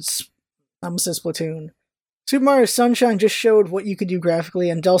 I'm gonna say Splatoon. Super Mario Sunshine just showed what you could do graphically,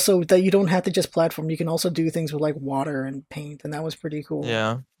 and also that you don't have to just platform. You can also do things with water and paint, and that was pretty cool.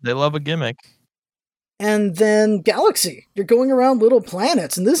 Yeah, they love a gimmick. And then Galaxy. You're going around little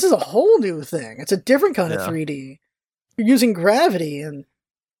planets, and this is a whole new thing. It's a different kind of 3D. You're using gravity, and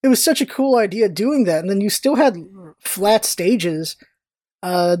it was such a cool idea doing that. And then you still had flat stages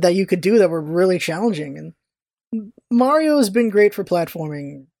that you could do that were really challenging. And Mario has been great for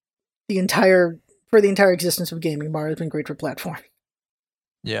platforming the entire existence of gaming. Mario's been great for platforming.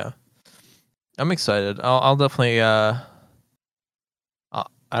 Yeah, I'm excited. I'll definitely. I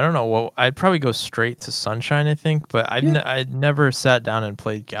don't know. Well, I'd probably go straight to Sunshine, I think, but I'd never sat down and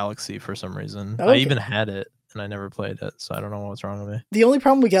played Galaxy for some reason. Okay. I even had it, and I never played it, so I don't know what's wrong with me. The only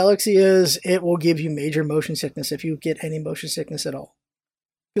problem with Galaxy is it will give you major motion sickness if you get any motion sickness at all.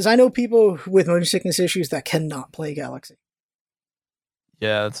 Because I know people with motion sickness issues that cannot play Galaxy.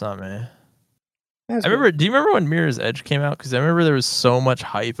 Yeah, that's not me. Do you remember when Mirror's Edge came out? Because I remember there was so much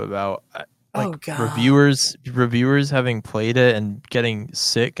hype about reviewers having played it and getting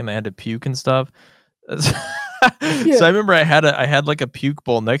sick, and they had to puke and stuff. So I remember I had a puke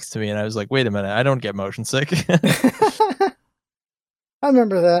bowl next to me, and I was like, "Wait a minute, I don't get motion sick." I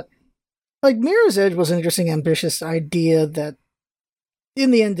remember that. Mirror's Edge was an interesting, ambitious idea that,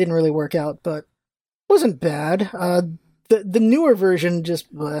 in the end, didn't really work out, but wasn't bad. The newer version just.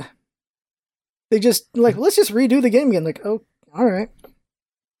 They just let's just redo the game again. Oh, all right.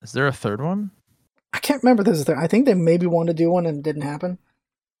 Is there a third one? I can't remember. There's a third. I think they maybe wanted to do one and it didn't happen.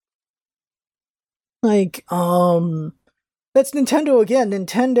 That's Nintendo again.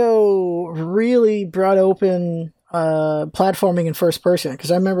 Nintendo really brought open platforming in first person,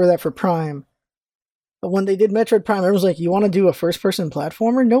 because I remember that for Prime. But when they did Metroid Prime, everyone was like, "You want to do a first-person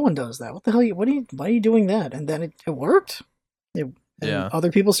platformer? No one does that. What the hell? Why are you doing that?" And then it worked. And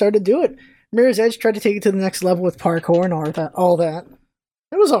other people started to do it. Mirror's Edge tried to take it to the next level with parkour and all that.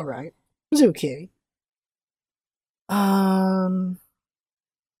 It was all right. It was okay. Not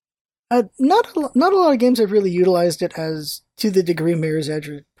a lot of games have really utilized it as to the degree Mirror's Edge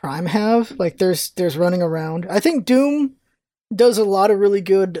or Prime have. Like there's running around. I think Doom does a lot of really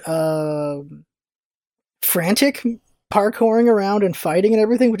good frantic parkouring around and fighting and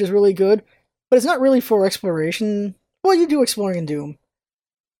everything, which is really good. But it's not really for exploration. Well, you do exploring in Doom,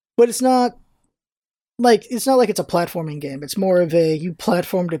 but it's not like it's a platforming game. It's more of a you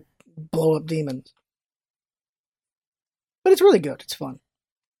platform to blow up demons. But it's really good. It's fun.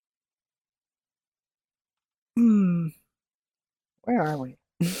 Where are we?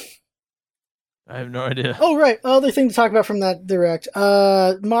 I have no idea. Oh, right. Other thing to talk about from that direct.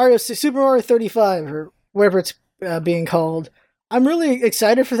 Super Mario 35, or whatever it's being called. I'm really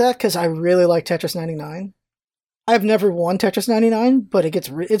excited for that because I really like Tetris 99. I've never won Tetris 99, but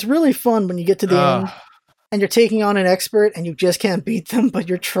it's really fun when you get to the end and you're taking on an expert and you just can't beat them, but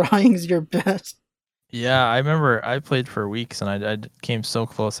you're trying your best. Yeah, I remember I played for weeks and I came so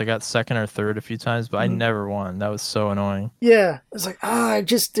close. I got second or third a few times, but I never won. That was so annoying. Yeah, it's like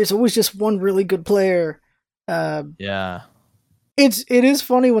there's always just one really good player. Yeah. It is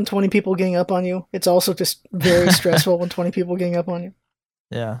funny when 20 people gang up on you. It's also just very stressful when 20 people gang up on you.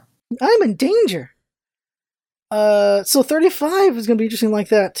 Yeah. I'm in danger. So 35 is going to be interesting like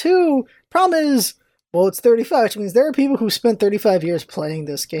that too. Problem is, well, it's 35, which means there are people who spent 35 years playing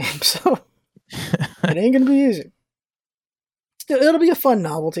this game, so it ain't going to be easy. Still, it'll be a fun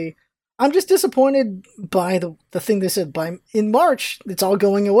novelty. I'm just disappointed by the thing they said. In March, it's all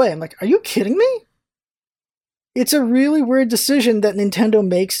going away. I'm like, are you kidding me? It's a really weird decision that Nintendo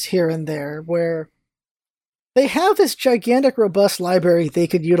makes here and there, where they have this gigantic, robust library they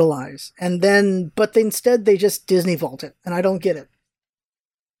could utilize, but instead they just Disney Vault it, and I don't get it.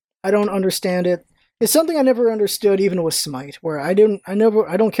 I don't understand it. It's something I never understood, even with Smite, where I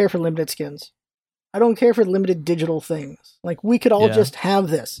don't care for limited skins. I don't care for limited digital things. Like, we could all just have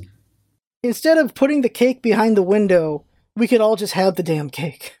this. Instead of putting the cake behind the window, we could all just have the damn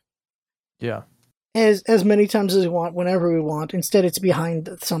cake. Yeah. As many times as we want, whenever we want. Instead, it's behind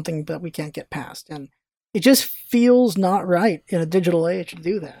something that we can't get past. And it just feels not right in a digital age to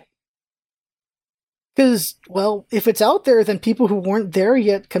do that. Because, well, if it's out there, then people who weren't there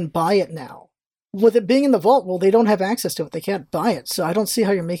yet can buy it now. With it being in the vault, well, they don't have access to it. They can't buy it. So I don't see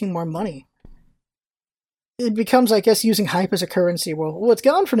how you're making more money. It becomes, I guess, using hype as a currency. Well, it's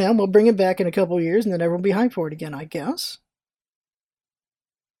gone for now. We'll bring it back in a couple of years, and then everyone will be hyped for it again, I guess.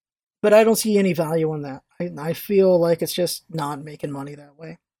 But I don't see any value in that. I feel like it's just not making money that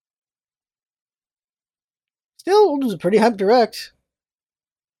way. Still, it was a pretty hype direct.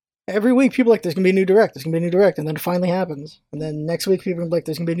 Every week, people are like, there's going to be a new direct, there's going to be a new direct, and then it finally happens. And then next week, people are like,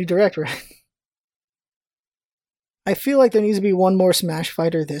 there's going to be a new direct, right? I feel like there needs to be one more Smash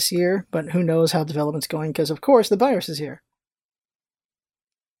Fighter this year, but who knows how development's going, because of course, the virus is here.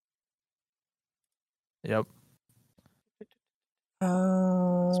 Yep.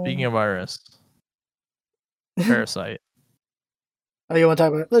 Speaking of virus, Parasite. Oh, you want to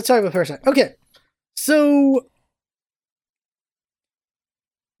talk about it? Let's talk about Parasite. Okay, so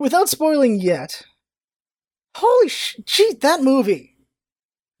without spoiling yet, holy gee, that movie.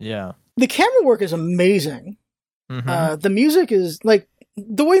 Yeah. The camera work is amazing. Mm-hmm. The music is, like,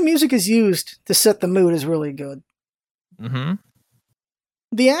 the way music is used to set the mood is really good. Mm-hmm.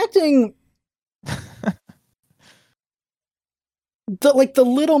 The acting... the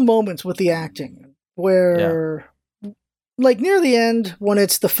little moments with the acting where like near the end when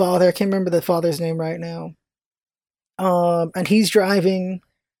it's the father, I can't remember the father's name right now, and he's driving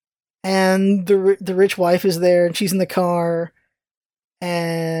and the rich wife is there and she's in the car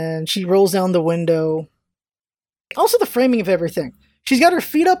and she rolls down the window. Also the framing of everything. She's got her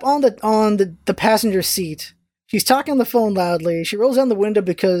feet up on the passenger seat. She's talking on the phone loudly. She rolls down the window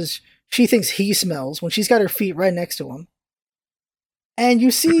because she thinks he smells when she's got her feet right next to him. And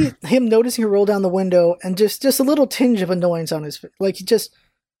you see him noticing her roll down the window and just a little tinge of annoyance on his face. Like,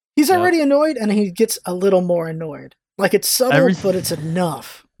 he's already annoyed and he gets a little more annoyed. Like, it's subtle, but it's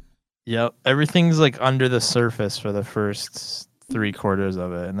enough. Yep. Everything's like under the surface for the first 3/4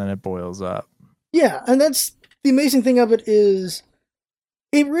 of it, and then it boils up. Yeah, and that's the amazing thing of it is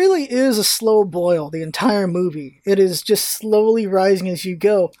it really is a slow boil, the entire movie. It is just slowly rising as you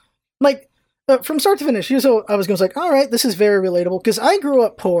go. Like, from start to finish, here's what I was going to say, like, all right, this is very relatable, because I grew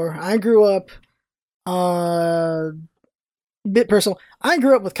up poor. I grew up bit personal. I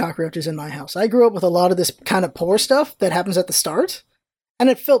grew up with cockroaches in my house. I grew up with a lot of this kind of poor stuff that happens at the start, and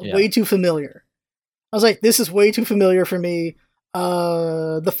it felt Yeah. way too familiar. I was like, this is way too familiar for me.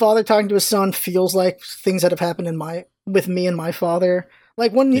 The father talking to his son feels like things that have happened with me and my father.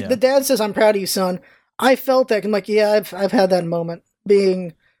 Like when Yeah. the dad says, "I'm proud of you, son," I felt that. I'm like, yeah, I've had that moment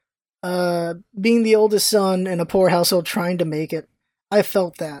being the oldest son in a poor household trying to make it. I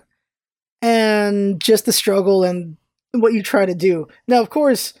felt that, and just the struggle and what you try to do. Now, of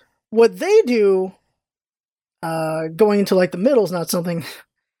course, what they do, going into like the middle is not something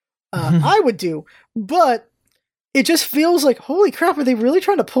I would do, but it just feels like, holy crap, are they really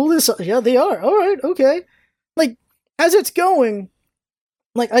trying to pull this? Yeah, they are. All right, okay. Like as it's going,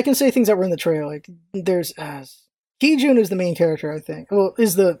 like I can say things that were in the trailer. Like there's Heejun is the main character, I think. Well,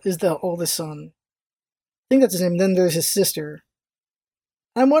 is the oldest son. I think that's his name. Then there's his sister.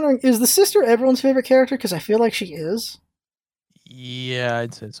 I'm wondering, is the sister everyone's favorite character? Because I feel like she is. Yeah,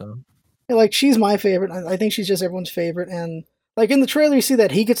 I'd say so. Like she's my favorite. I think she's just everyone's favorite. And like in the trailer, you see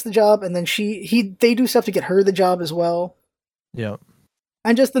that he gets the job, and then they do stuff to get her the job as well. Yeah.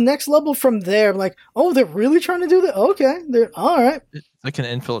 And just the next level from there, I'm like, oh, they're really trying to do that? Okay, they're all right. It's like an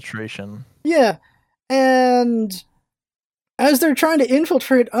infiltration. Yeah. And as they're trying to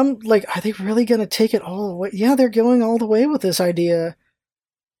infiltrate, I'm like, are they really going to take it all the way? Yeah, they're going all the way with this idea.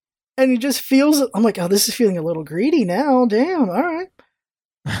 And it just feels, I'm like, oh, this is feeling a little greedy now. Damn, all right.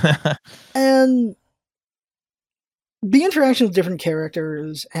 And the interaction with different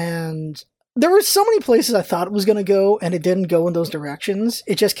characters, and there were so many places I thought it was going to go, and it didn't go in those directions.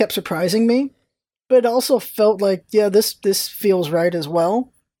 It just kept surprising me. But it also felt like, yeah, this feels right as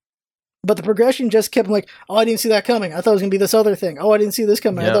well. But the progression just kept like, oh, I didn't see that coming. I thought it was going to be this other thing. Oh, I didn't see this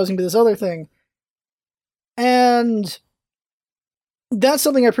coming. I thought it was going to be this other thing. And that's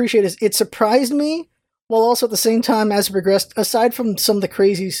something I appreciate, is it surprised me, while also at the same time, as it progressed, aside from some of the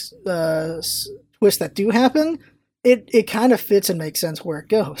crazy twists that do happen, it kind of fits and makes sense where it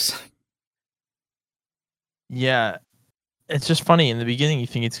goes. Yeah. It's just funny. In the beginning, you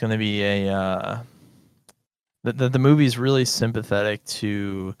think it's going to be the movie's really sympathetic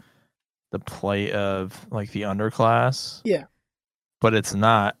to the plight of like the underclass. Yeah. But it's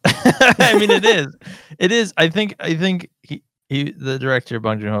not. I mean, it is. It is. I think he the director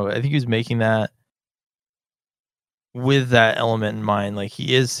Bong Joon-ho, I think he was making that with that element in mind. Like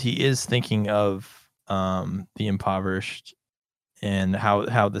he is thinking of the impoverished and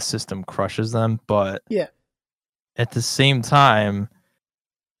how the system crushes them, but yeah, at the same time,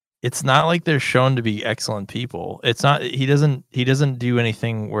 it's not like they're shown to be excellent people. It's not. He doesn't do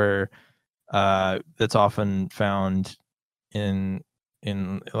anything where that's often found in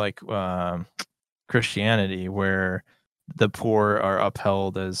like Christianity, where the poor are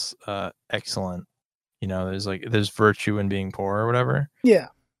upheld as excellent. You know, there's virtue in being poor or whatever. Yeah.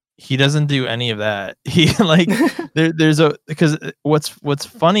 He doesn't do any of that. He like because what's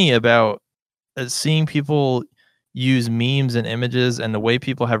funny about seeing people use memes and images and the way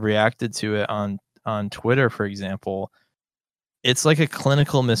people have reacted to it on Twitter, for example, it's like a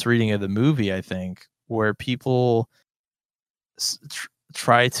clinical misreading of the movie, I think, where people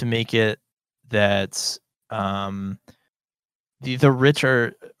try to make it that the rich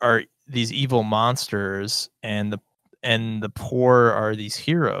are these evil monsters and the poor are these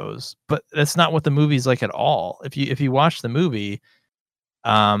heroes, but that's not what the movie's like at all. If you watch the movie,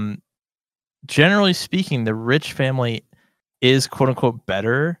 generally speaking, the rich family is quote unquote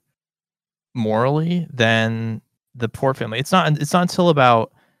better morally than the poor family. It's not until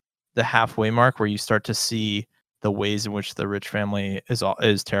about the halfway mark where you start to see the ways in which the rich family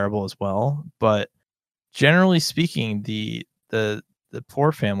is terrible as well. But generally speaking, the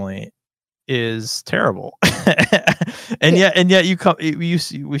poor family is terrible. and yet you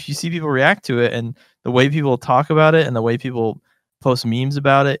see, if you see people react to it and the way people talk about it and the way people post memes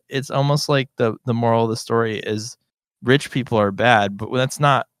about it, it's almost like the moral of the story is rich people are bad, but that's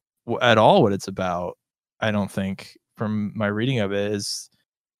not at all what it's about. I don't think, from my reading of it, is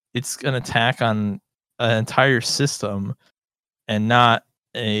it's an attack on an entire system and not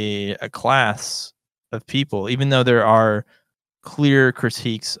a class of people, even though there are clear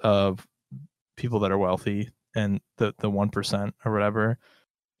critiques of people that are wealthy and the 1% or whatever.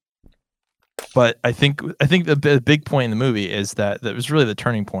 But I think the big point in the movie is that was really the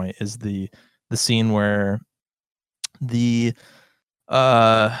turning point, is the scene where the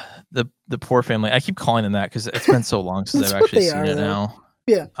poor family, I keep calling them that because it's been so long since I've actually seen it now.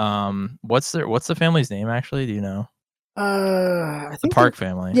 Yeah. What's the family's name actually? Do you know? I think the Park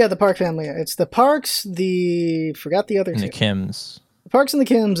family. Yeah, the Park family. It's the Parks, forgot the other two. The Kims. The Parks and the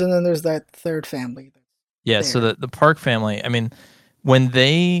Kims, and then there's that third family. Yeah, so there. the Park family, I mean, when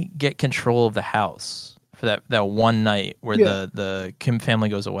they get control of the house for that one night where Yeah. the Kim family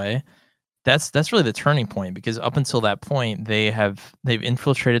goes away, that's really the turning point because up until that point, they've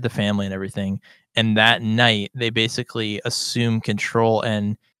infiltrated the family and everything, and that night, they basically assume control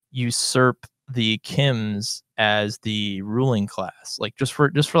and usurp the Kims as the ruling class. Like, just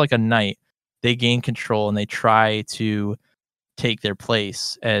for, like, a night, they gain control and they try to take their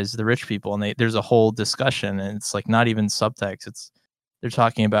place as the rich people, and there's a whole discussion, and it's, like, not even subtext, they're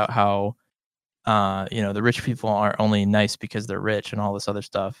talking about how, the rich people are only nice because they're rich and all this other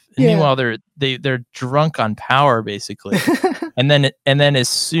stuff. And Yeah. meanwhile, they're drunk on power basically. And then as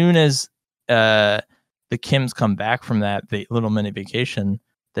soon as the Kims come back from that little mini vacation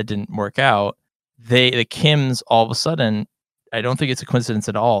that didn't work out, the Kims all of a sudden, I don't think it's a coincidence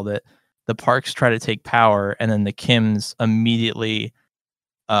at all that the Parks try to take power and then the Kims immediately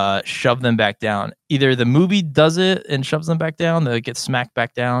shove them back down. Either the movie does it and shoves them back down, they get smacked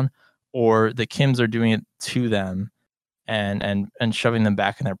back down, or the Kims are doing it to them and shoving them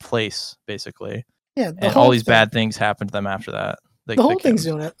back in their place, basically. Yeah, And all these bad things happen to them after that. the The whole thing's Kims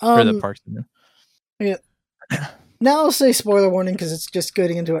doing it. or the Parks. Yeah. Now I'll say spoiler warning because it's just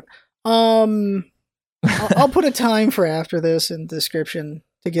getting into it. I'll put a time for after this in the description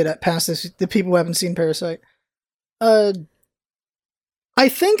to get past this. The people who haven't seen Parasite. I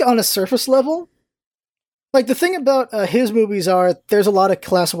think on a surface level, like the thing about his movies are there's a lot of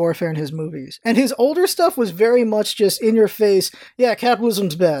class warfare in his movies, and his older stuff was very much just in your face. Yeah,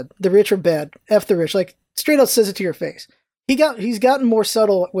 capitalism's bad. The rich are bad. F the rich. Like straight out says it to your face. He's gotten more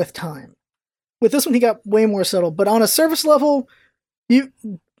subtle with time. With this one, he got way more subtle. But on a surface level,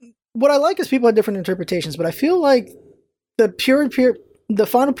 what I like is people have different interpretations. But I feel like the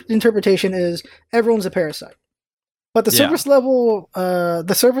final interpretation is everyone's a parasite. But the surface level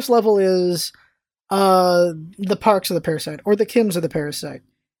is the Parks are the parasite, or the Kims are the parasite.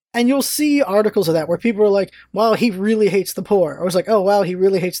 And you'll see articles of that where people are like, wow, he really hates the poor. Or it's like, oh, wow, he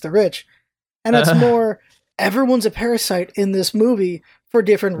really hates the rich. And it's more, everyone's a parasite in this movie for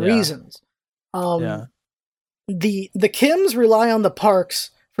different reasons. The Kims rely on the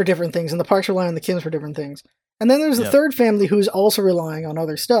Parks for different things, and the Parks rely on the Kims for different things. And then there's the third family who's also relying on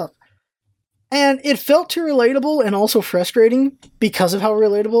other stuff. And it felt too relatable and also frustrating because of how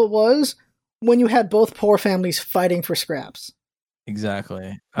relatable it was when you had both poor families fighting for scraps.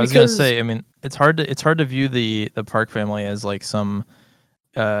 Exactly. I was gonna say, I mean, it's hard to view the Park family as like some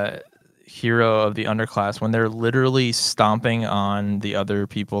hero of the underclass when they're literally stomping on the other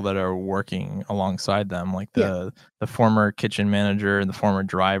people that are working alongside them, like the former kitchen manager and the former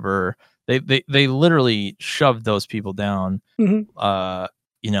driver. They literally shoved those people down,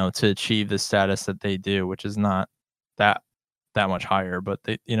 to achieve the status that they do, which is not that much higher. But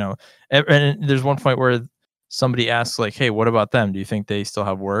and there's one point where somebody asks like, "Hey, what about them? Do you think they still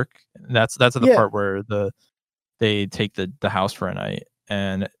have work?" And that's at the part where they take the house for a night,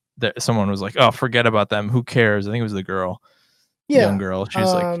 and someone was like, "Oh, forget about them. Who cares?" I think it was the girl, young girl.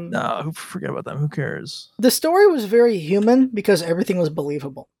 She's like, "No, forget about them. Who cares?" The story was very human because everything was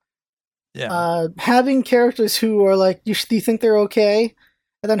believable. Yeah. Having characters who are like, do you think they're okay?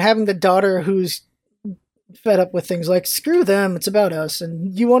 And then having the daughter who's fed up with things like, screw them, it's about us.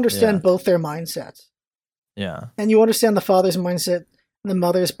 And you understand both their mindsets. Yeah. And you understand the father's mindset and the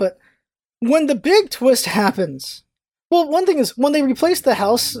mother's. But when the big twist happens, well, one thing is when they replace the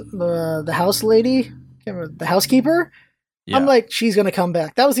house lady, the housekeeper, I'm like, she's going to come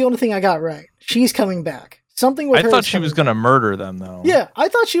back. That was the only thing I got right. She's coming back. Something with her. I thought she was going to murder them, though. Yeah, I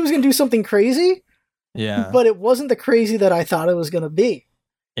thought she was going to do something crazy. Yeah. But it wasn't the crazy that I thought it was going to be.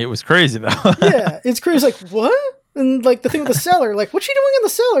 It was crazy, though. Yeah, it's crazy. Like, what? And like the thing with the cellar, like, what's she doing in the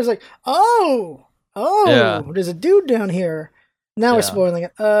cellar? It's like, there's a dude down here. Now we're spoiling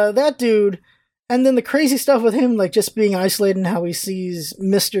it. That dude. And then the crazy stuff with him, like just being isolated and how he sees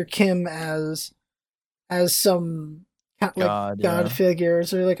Mr. Kim as some God figure.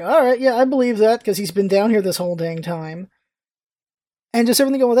 So you're like, all right, yeah, I believe that because he's been down here this whole dang time. And just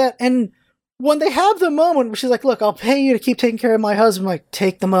everything going with that. And when they have the moment where she's like, look, I'll pay you to keep taking care of my husband. I'm like,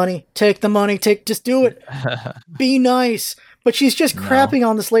 take the money, just do it. Be nice. But she's just crapping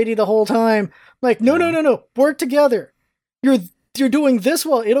on this lady the whole time. I'm like, no. Work together. You're doing this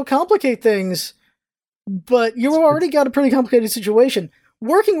well. It'll complicate things. But you've already got a pretty complicated situation.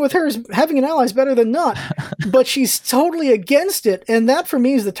 Working with her is having an ally is better than not. But she's totally against it. And that for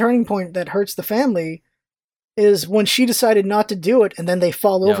me is the turning point that hurts the family. Is when she decided not to do it and then they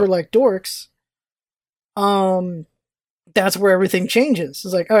fall over like dorks. That's where everything changes.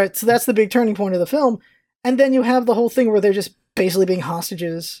 It's like, all right, so that's the big turning point of the film. And then you have the whole thing where they're just basically being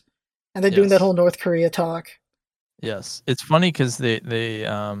hostages and they're doing that Yes. whole North Korea talk. Yes. It's funny because the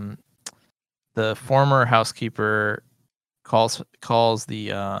former housekeeper calls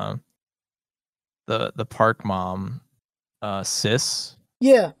the park mom sis.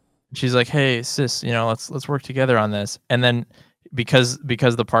 Yeah, She's like, "Hey, sis, let's work together on this." And then because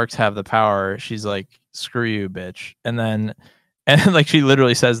the parks have the power, she's like, "Screw you, bitch." And like she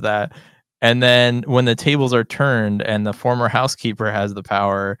literally says that. And then when the tables are turned and the former housekeeper has the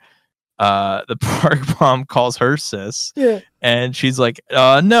power, the park mom calls her sis, yeah. and she's like,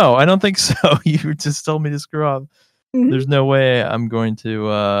 no, I don't think so. You just told me to screw up. Hmm. There's no way I'm going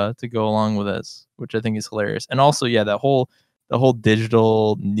to go along with this," which I think is hilarious. And also, yeah, the whole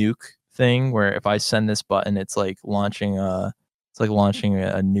digital nuke thing where if I send this button, it's like launching a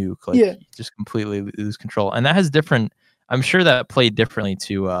nuke, like Yeah, you just completely lose control. And that has different. I'm sure that played differently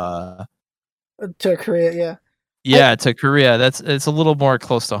to to Korea. Yeah, I yeah, to Korea. It's a little more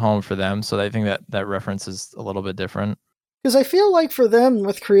close to home for them, so I think that reference is a little bit different. because I feel like for them,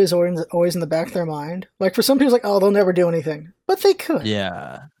 North Korea is always in the back of their mind. Like for some people, like, oh, they'll never do anything, but they could.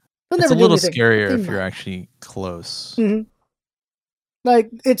 Yeah. They'll It's a never do little anything, but scarier they if you're might. actually close. Hmm. Like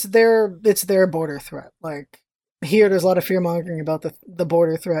it's their border threat. Like here, there's a lot of fear mongering about the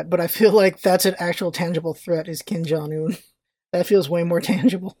border threat, but I feel like that's an actual tangible threat. Is Kim Jong Un? That feels way more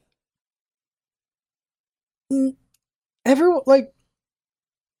tangible. Mm, Everyone like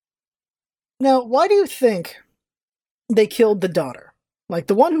now. Why do you think they killed the daughter? Like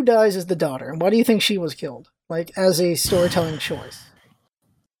the one who dies is the daughter, and why do you think she was killed? Like as a storytelling choice.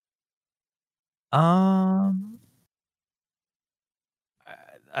 Um,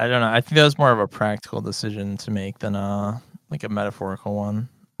 I don't know. I think that was more of a practical decision to make than like a metaphorical one.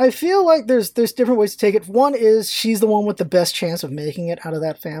 I feel like there's different ways to take it. One is she's the one with the best chance of making it out of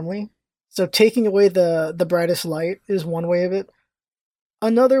that family. So taking away the brightest light is one way of it.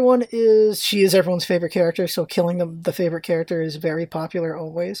 Another one is she is everyone's favorite character, so killing the favorite character is very popular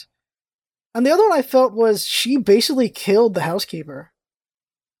always. And the other one I felt was she basically killed the housekeeper.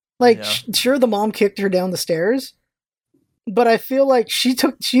 Like, Yeah. sure, the mom kicked her down the stairs, but I feel like she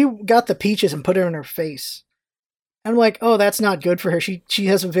got the peaches and put it in her face. And I'm like, oh, that's not good for her. She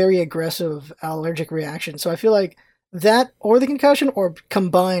has a very aggressive allergic reaction. So I feel like that or the concussion or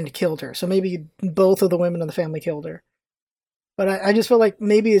combined killed her. So maybe both of the women in the family killed her. But I just feel like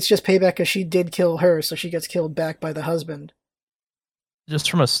maybe it's just payback because she did kill her, so she gets killed back by the husband.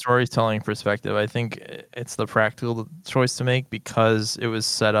 Just from a storytelling perspective, I think it's the practical choice to make because it was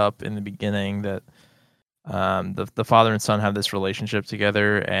set up in the beginning that the father and son have this relationship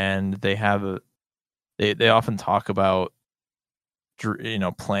together, and they often talk about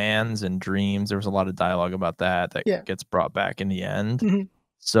plans and dreams. There was a lot of dialogue about that Yeah. gets brought back in the end. Hmm.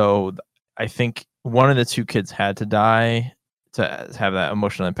 So I think one of the two kids had to die to have that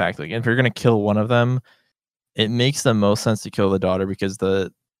emotional impact. Like, if you're gonna kill one of them, it makes the most sense to kill the daughter because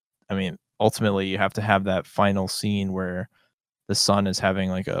ultimately you have to have that final scene where the son is having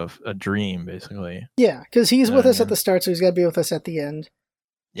like a dream, basically. Yeah, because he's You know what with I us at mean? the start, so he's got to be with us at the end.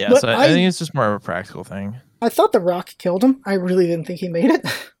 Yeah. But So I think it's just more of a practical thing. I thought The Rock killed him. I really didn't think he made it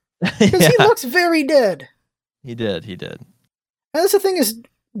because he Yeah, looks very dead. he did. He did. And that's the thing is,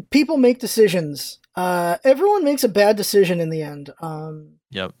 people make decisions. Everyone makes a bad decision in the end.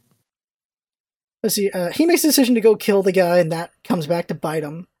 Yep. Let's see. He makes the decision to go kill the guy, and that comes back to bite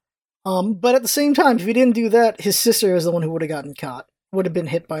him. But at the same time, if he didn't do that, his sister is the one who would have gotten caught. Would have been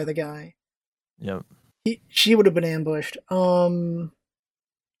hit by the guy. Yep. She would have been ambushed. Because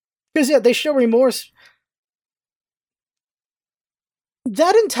yeah, they show remorse.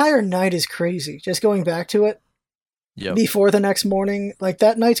 That entire night is crazy. Just going back to it Yep. before the next morning, like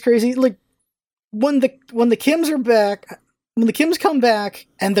that night's crazy. Like when the Kims are back, when the Kims come back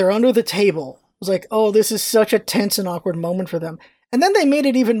and they're under the table, it was like, oh, this is such a tense and awkward moment for them. And then they made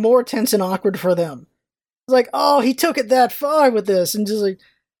it even more tense and awkward for them. It's like, oh, he took it that far with this, and just like,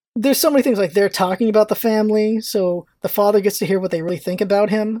 there's so many things like they're talking about the family, so the father gets to hear what they really think about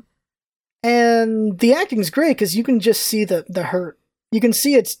him, and the acting's great because you can just see the hurt. You can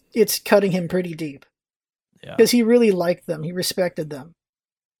see it's cutting him pretty deep Yeah. because he really liked them, he respected them,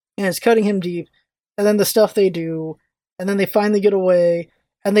 and it's cutting him deep. And then the stuff they do, and then they finally get away,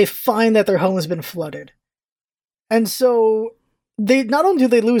 and they find that their home has been flooded, and so they not only do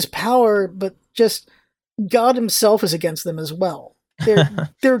they lose power, but just God himself is against them as well.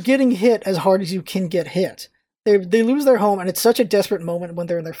 They're getting hit as hard as you can get hit. They lose their home, and it's such a desperate moment when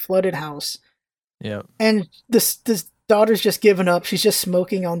they're in their flooded house. Yep. And this daughter's just given up. She's just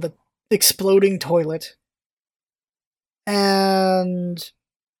smoking on the exploding toilet. And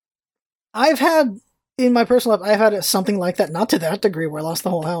I've had in my personal life, I've had something like that, not to that degree where I lost the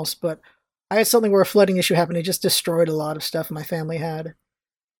whole house, but I had something where a flooding issue happened. It just destroyed a lot of stuff my family had.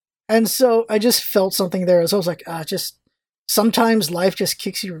 And so I just felt something there. So I was like, just sometimes life just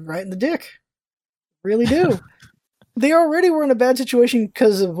kicks you right in the dick. Really do. They already were in a bad situation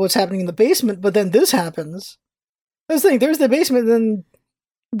because of what's happening in the basement, but then this happens. That's the thing, there's the basement, then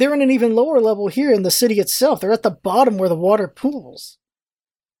they're in an even lower level here in the city itself. They're at the bottom where the water pools.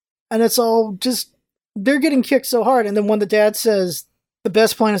 And it's all just, they're getting kicked so hard. And then when the dad says the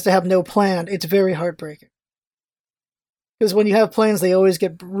best plan is to have no plan, it's very heartbreaking. Because when you have plans, they always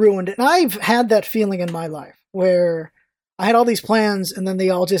get ruined. And I've had that feeling in my life where I had all these plans and then they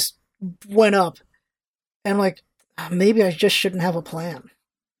all just went up. And I'm like, maybe I just shouldn't have a plan.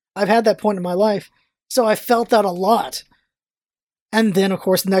 I've had that point in my life. So I felt that a lot. And then, of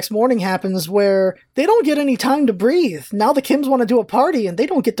course, the next morning happens where they don't get any time to breathe. Now the Kims want to do a party and they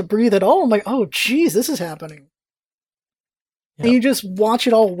don't get to breathe at all. I'm like, oh, geez, this is happening. Yep. And you just watch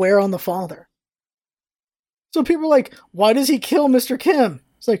it all wear on the father. So people are like, why does he kill Mr. Kim?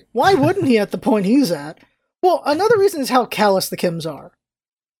 It's like, why wouldn't he at the point he's at? Well, another reason is how callous the Kims are.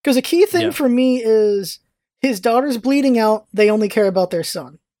 Because a key thing for me is his daughter's bleeding out. They only care about their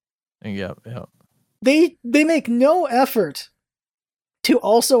son. Yep. They make no effort to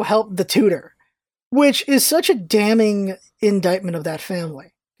also help the tutor, which is such a damning indictment of that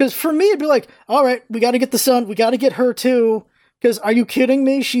family. Because for me, it'd be like, all right, we got to get the son. We got to get her too. Because are you kidding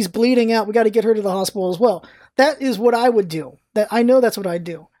me? She's bleeding out. We got to get her to the hospital as well. That is what I would do. I know that's what I'd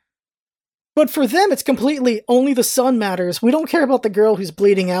do. But for them, it's completely only the son matters. We don't care about the girl who's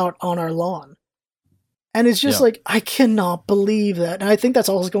bleeding out on our lawn. And it's just like, I cannot believe that. And I think that's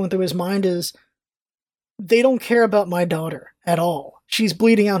all that's going through his mind is they don't care about my daughter at all. She's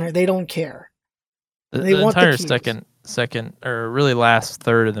bleeding out here. They don't care. They want entire second or really last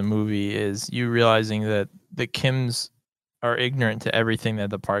third of the movie is you realizing that the Kims are ignorant to everything that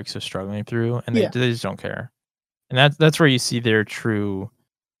the Parks are struggling through, and they just don't care. And that's where you see their true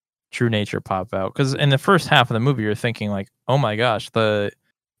nature pop out. Because in the first half of the movie, you're thinking like, oh my gosh, the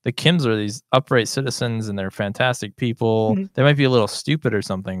Kims are these upright citizens and they're fantastic people. Mm-hmm. They might be a little stupid or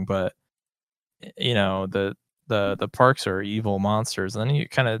something, but you know, the Parks are evil monsters. And then you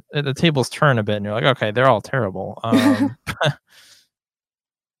kind of, the tables turn a bit and you're like, okay, they're all terrible.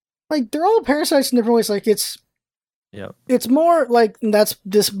 Like they're all parasites in different ways. Like it's more like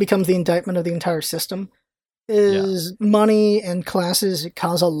this becomes the indictment of the entire system. Is money and classes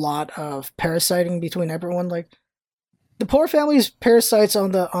cause a lot of parasiting between everyone. Like the poor families parasites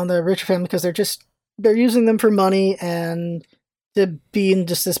on the richer family because they're using them for money and to be in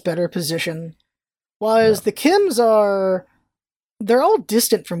just this better position. Whereas the Kims they're all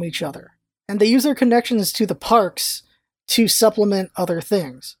distant from each other, and they use their connections to the Parks to supplement other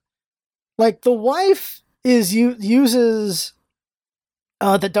things. Like the wife uses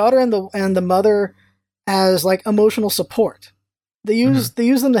the daughter and the mother as like emotional support. They use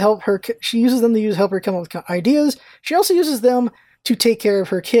them to help her. She uses them to help her come up with ideas. She also uses them to take care of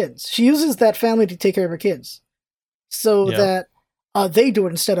her kids. She uses that family to take care of her kids, so that they do it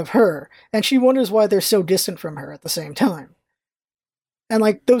instead of her. And she wonders why they're so distant from her at the same time. And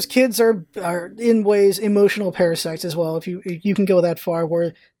like those kids are in ways emotional parasites as well. If you can go that far,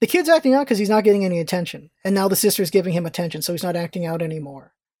 where the kid's acting out because he's not getting any attention, and now the sister's giving him attention, so he's not acting out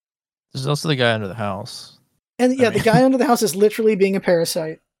anymore. There's also the guy under the house. And the guy under the house is literally being a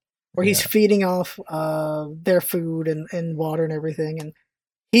parasite, where he's feeding off their food and water and everything. And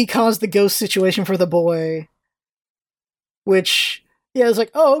he caused the ghost situation for the boy, which, it's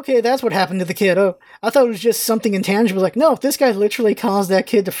like, oh, okay, that's what happened to the kid. Oh, I thought it was just something intangible. Like, no, this guy literally caused that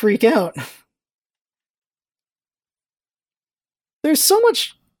kid to freak out. There's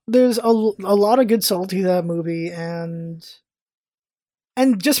a lot of good soul to that movie, and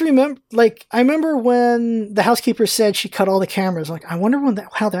just remember, like, I remember when the housekeeper said she cut all the cameras. Like, I wonder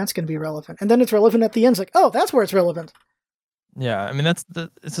how that's going to be relevant. And then it's relevant at the end. It's like, oh, that's where it's relevant. Yeah, I mean, it's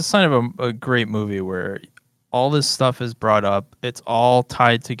a sign of a great movie where all this stuff is brought up. It's all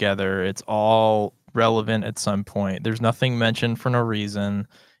tied together. It's all relevant at some point. There's nothing mentioned for no reason.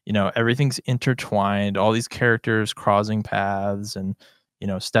 You know, everything's intertwined. All these characters crossing paths and, you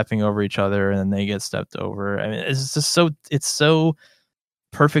know, stepping over each other, and then they get stepped over. I mean, it's just so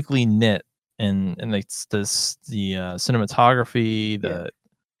perfectly knit, and the cinematography,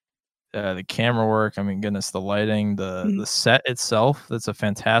 the camera work. I mean, goodness, the lighting, the set itself. That's a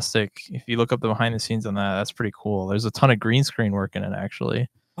fantastic. If you look up the behind the scenes on that, that's pretty cool. There's a ton of green screen work in it, actually.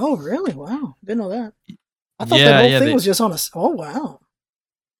 Oh, really? Wow, didn't know that. I thought that whole thing was just on a. Oh, wow.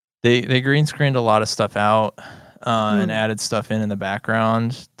 They green screened a lot of stuff out and added stuff in the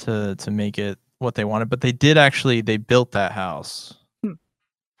background to make it what they wanted, but they built that house Hmm.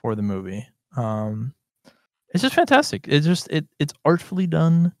 for the movie. It's just fantastic. It's artfully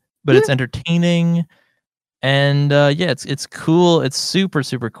done, but it's entertaining. And it's cool. It's super,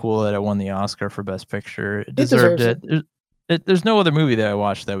 super cool that it won the Oscar for Best Picture. It deserved deserves it. There's no other movie that I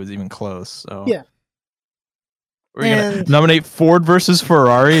watched that was even close. So Yeah. we're gonna nominate Ford versus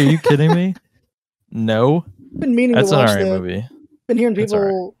Ferrari. Are you kidding me? No. Been meaning That's to watch an alright that. movie. Been hearing That's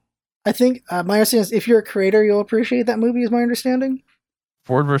people. I think my understanding is if you're a creator, you'll appreciate that movie. Is my understanding.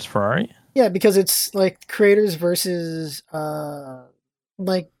 Ford versus Ferrari. Yeah, because it's like creators versus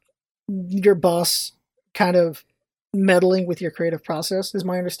like your boss kind of meddling with your creative process. Is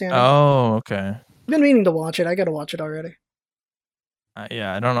my understanding. Oh, okay. Been meaning to watch it. I got to watch it already.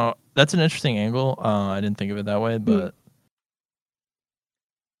 Yeah, I don't know. That's an interesting angle. I didn't think of it that way, but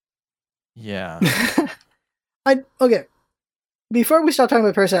yeah. Okay. Before we start talking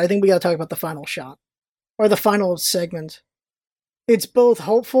about Parasite, I think we got to talk about the final shot or the final segment. It's both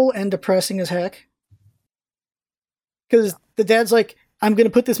hopeful and depressing as heck. Because the dad's like, I'm going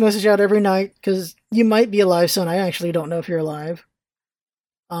to put this message out every night because you might be alive, son. I actually don't know if you're alive.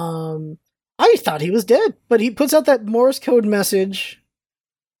 I thought he was dead, but he puts out that Morse code message,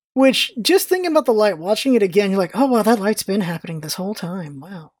 which just thinking about the light, watching it again, you're like, oh, wow, that light's been happening this whole time.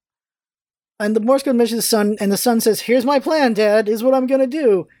 Wow. And the Morse code message to the son, and the son says, here's my plan, Dad, is what I'm going to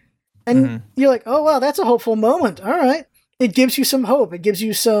do. And you're like, oh, wow, that's a hopeful moment. All right. It gives you some hope. It gives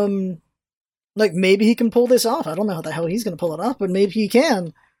you some, like, maybe he can pull this off. I don't know how the hell he's going to pull it off, but maybe he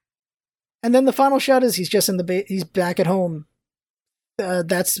can. And then the final shot is he's just he's back at home.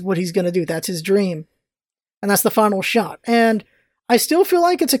 That's what he's going to do. That's his dream. And that's the final shot. And I still feel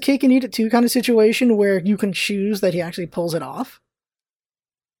like it's a cake and eat it too kind of situation where you can choose that he actually pulls it off.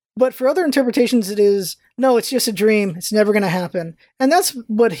 But for other interpretations, it is, no, it's just a dream. It's never going to happen. And that's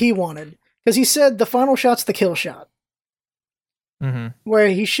what he wanted. Because he said the final shot's the kill shot. Mm-hmm. Where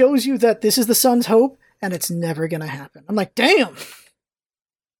he shows you that this is the son's hope and it's never going to happen. I'm like, damn.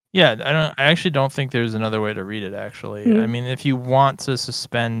 Yeah, I actually don't think there's another way to read it, actually. Mm-hmm. I mean, if you want to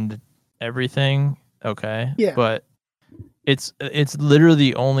suspend everything, okay. Yeah. But it's literally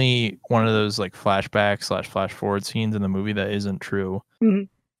the only one of those like flashback / flash forward scenes in the movie that isn't true. Mm-hmm.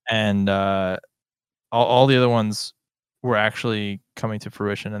 And all the other ones were actually coming to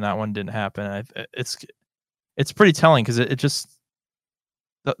fruition, and that one didn't happen. It's pretty telling because it just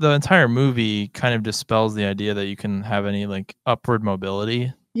the entire movie kind of dispels the idea that you can have any like upward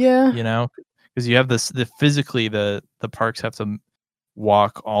mobility. Yeah, you know, because you have physically the Parks have to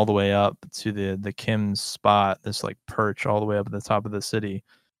walk all the way up to the Kim's spot, this like perch all the way up at the top of the city,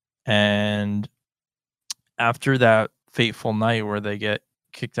 and after that fateful night where they get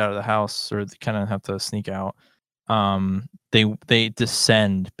kicked out of the house or they kind of have to sneak out, they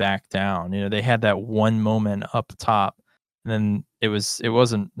descend back down. You know, they had that one moment up top, and then it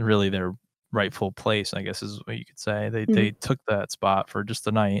wasn't really their rightful place, I guess is what you could say. They took that spot for just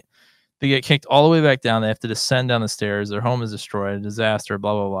the night. They get kicked all the way back down. They have to descend down the stairs. Their home is destroyed, a disaster,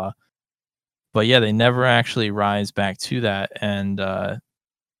 blah blah blah. But yeah, they never actually rise back to that, and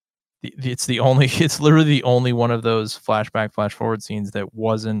it's literally the only one of those flashback flash forward scenes that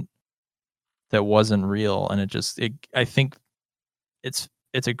wasn't real. And I think it's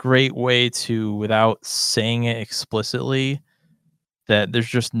a great way to, without saying it explicitly, that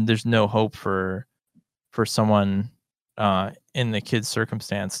there's no hope for someone in the kid's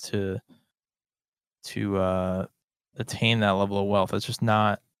circumstance to attain that level of wealth. That's just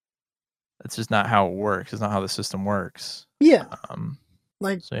not how it works. It's not how the system works. Yeah.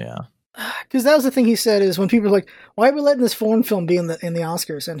 So yeah. Because that was the thing he said is when people are like, why are we letting this foreign film be in the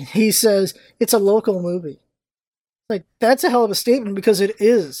Oscars? And he says it's a local movie. Like, that's a hell of a statement because it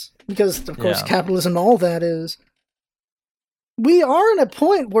is. Because of course capitalism and all that is. We are at a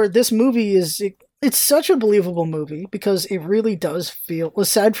point where this movie it's such a believable movie because it really does feel,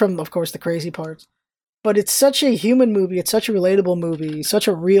 aside from of course the crazy parts, but it's such a human movie, it's such a relatable movie, such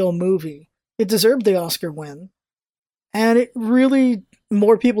a real movie. It deserved the Oscar win. And it really,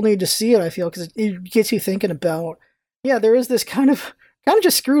 more people need to see it, I feel, because it gets you thinking about, yeah, there is this kind of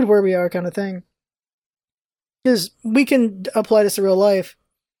just screwed where we are kind of thing. Because we can apply this to real life.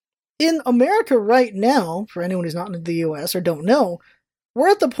 In America right now, for anyone who's not in the US or don't know, we're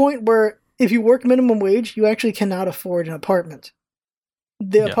at the point where if you work minimum wage, you actually cannot afford an apartment.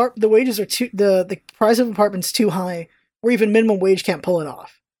 The wages are the price of apartments too high, where even minimum wage can't pull it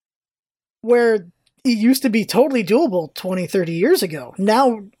off. Where it used to be totally doable 20, 30 years ago.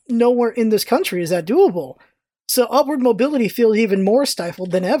 Now, nowhere in this country is that doable. So upward mobility feels even more stifled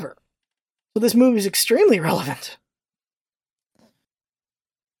than ever. So this movie is extremely relevant.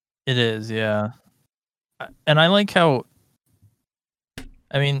 It is, yeah. And I like how,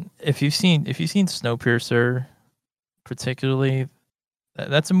 I mean, if you've seen Snowpiercer, particularly,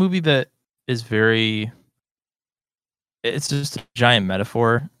 that's a movie that is very. It's just a giant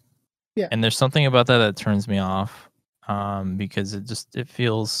metaphor, Yeah. and there's something about that turns me off, because it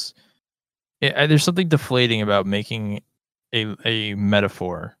feels. There's something deflating about making a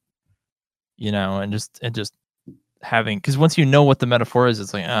metaphor, and just having, because once you know what the metaphor is,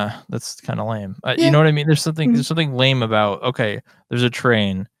 it's like, that's kind of lame. You Yeah. know what I mean? There's something Mhm. there's something lame about, okay, there's a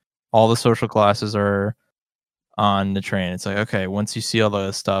train, all the social classes are on the train. It's like, okay, once you see all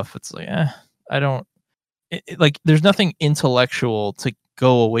the stuff, it's like, I don't like. There's nothing intellectual to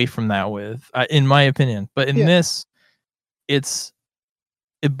go away from that with, in my opinion. But in Yeah. this, it's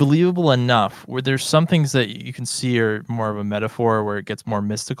believable enough where there's some things that you can see are more of a metaphor where it gets more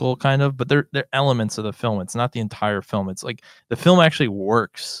mystical kind of, but they're elements of the film. It's not the entire film. It's like the film actually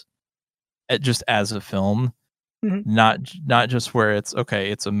works at just as a film, Mhm. not just where it's okay,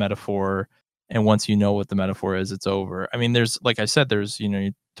 it's a metaphor, and once you know what the metaphor is, it's over. I mean, there's, like I said, there's,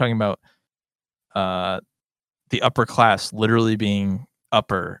 you're talking about uh the upper class literally being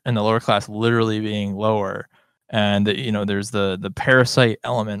upper and the lower class literally being lower. And there's the parasite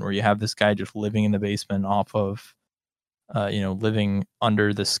element where you have this guy just living in the basement off of living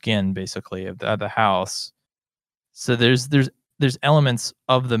under the skin basically of the house. So there's elements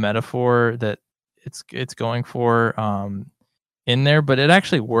of the metaphor that it's going for in there, but it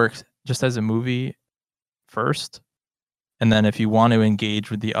actually works just as a movie first. And then if you want to engage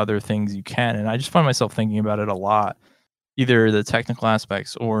with the other things, you can. And I just find myself thinking about it a lot, either the technical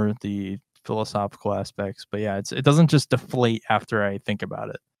aspects or the philosophical aspects. But yeah, it doesn't just deflate after I think about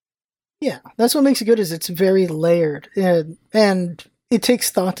it. Yeah, that's what makes it good. Is it's very layered, and it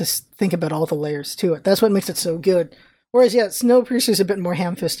takes thought to think about all the layers to it. That's what makes it so good. Whereas, yeah, Snowpiercer's a bit more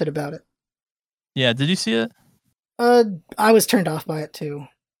ham-fisted about it. Yeah, did you see it? I was turned off by it too.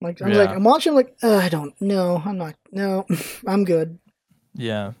 Like, Yeah. I'm watching, like, I don't know, I'm not, no, I'm good.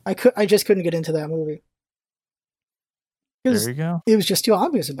 Yeah. I just couldn't get into that movie There because you go. it was just too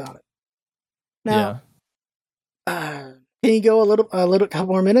obvious about it. Yeah. Now, can you go a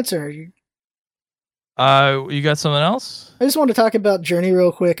couple more minutes, or you? You got something else? I just want to talk about Journey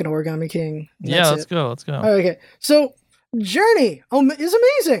real quick and Origami King. Yeah, That's let's it. go. Let's go. Okay, so Journey is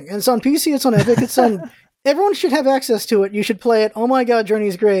amazing, and it's on PC, it's on Epic, it's on. Everyone should have access to it. You should play it. Oh my god, Journey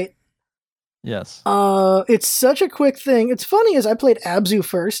is great. Yes. It's such a quick thing. It's funny as I played Abzu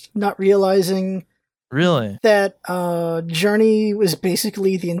first, not realizing Really? that Journey was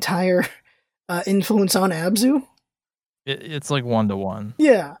basically the entire influence on Abzu. It's like 1-to-1.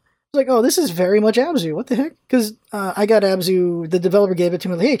 Yeah. It's like, oh, this is very much Abzu. What the heck? Because I got Abzu, the developer gave it to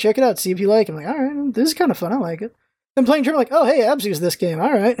me, like, hey, check it out, see if you like it. I'm like, all right, this is kind of fun, I like it. Then playing Journey, like, oh, hey, Abzu's this game.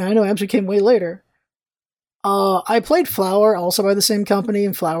 All right, I know Abzu came way later. I played Flower, also by the same company,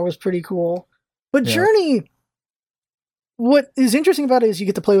 and Flower was pretty cool. But Yeah. Journey, what is interesting about it is you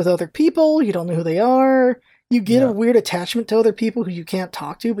get to play with other people, you don't know who they are, you get Yeah. a weird attachment to other people who you can't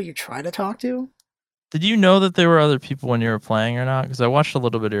talk to, but you try to talk to. Did you know that there were other people when you were playing or not? Because I watched a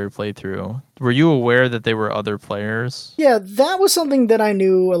little bit of your playthrough. Were you aware that there were other players? Yeah, that was something that I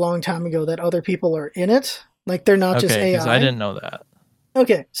knew a long time ago, that other people are in it. Like, they're not just Okay, because AI. I didn't know that.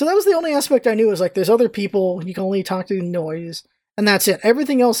 Okay, so that was the only aspect I knew, was like, there's other people, you can only talk to noise, and that's it.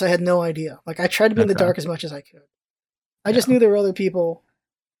 Everything else I had no idea. Like, I tried to be in the Okay. dark as much as I could. I just Yeah. knew there were other people,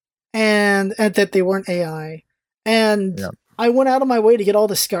 and that they weren't AI. And Yeah. I went out of my way to get all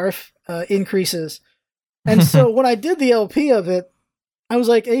the scarf increases. And so when I did the LP of it, I was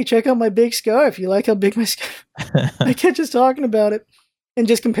like, hey, check out my big scarf. You like how big my scarf? I kept just talking about it and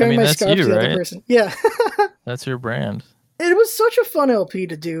just comparing my that's scarf you, to the other right? person. Yeah. That's your brand. It was such a fun LP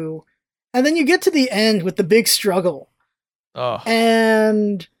to do. And then you get to the end with the big struggle. Oh,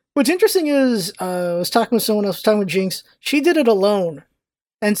 And what's interesting is, I was talking with someone else, I was talking with Jinx. She did it alone.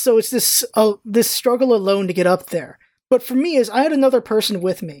 And so it's this struggle alone to get up there. But for me, is I had another person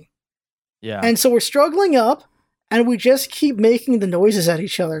with me. yeah. And so we're struggling up, and we just keep making the noises at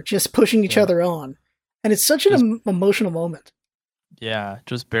each other, just pushing each other on. And it's such an emotional moment. Yeah,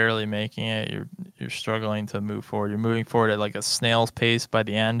 just barely making it. You're struggling to move forward. You're moving forward at like a snail's pace by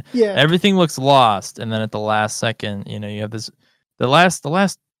the end. Yeah. Everything looks lost, and then at the last second, you have this. The last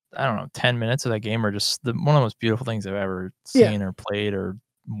I don't know 10 minutes of that game are just one of the most beautiful things I've ever seen or played or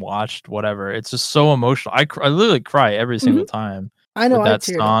watched. Whatever. It's just so emotional. I literally cry every single time. I know, with I that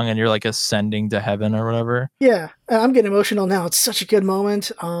teared song, up. and you're like ascending to heaven or whatever. Yeah, I'm getting emotional now. It's such a good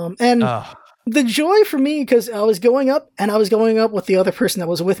moment. And Ugh. the joy for me, because I was going up, and I was going up with the other person that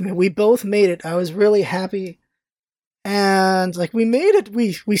was with me. We both made it. I was really happy. And like we made it.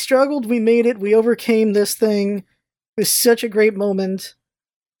 We struggled, we made it, we overcame this thing. It was such a great moment.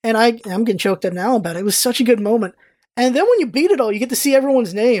 And I'm getting choked up now about it. It was such a good moment. And then when you beat it all, you get to see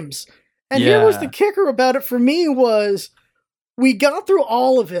everyone's names. And here was the kicker about it for me was we got through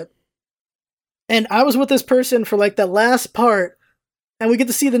all of it. And I was with this person for like the last part, and we get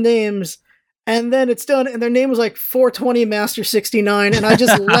to see the names, and then it's done, and their name was like 420 Master 69, and I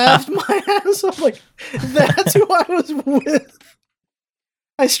just laughed my ass off. Like, that's who I was with.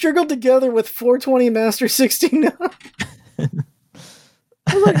 I struggled together with 420 Master 69.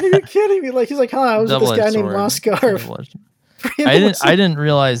 I was like, are you kidding me? Like, he's like, I was with this guy named Moscar. I didn't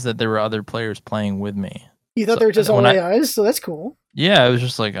realize that there were other players playing with me. You thought they were just all AIs, so that's cool. Yeah, I was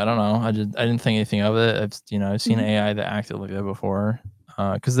just like, I don't know. I didn't think anything of it. I've seen AI that acted like that before.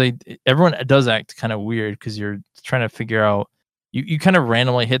 Because everyone does act kind of weird because you're trying to figure out. You kind of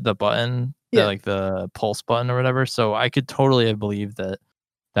randomly hit the button, like the pulse button or whatever. So I could totally have believed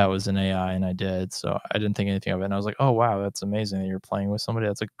that was an AI, and I did. So I didn't think anything of it. And I was like, oh wow, that's amazing that you're playing with somebody.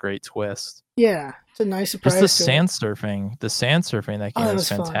 That's a great twist. Yeah, it's a nice surprise. Just the sand surfing that game is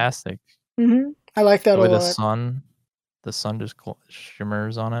fantastic. Mm-hmm. I like that a lot. The sun just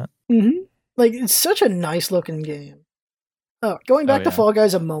shimmers on it. Mm-hmm. Like, it's such a nice looking game. Oh, going back to Fall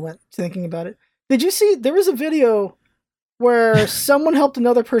Guys a moment, thinking about it. Did you see, there was a video where someone helped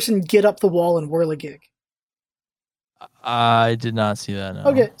another person get up the wall in Whirligig? I did not see that, no.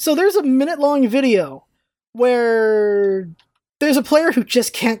 Okay, so there's a minute-long video where there's a player who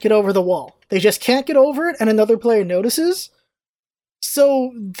just can't get over the wall. They just can't get over it, and another player notices.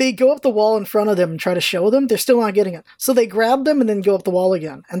 So they go up the wall in front of them and try to show them. They're still not getting it. So they grab them and then go up the wall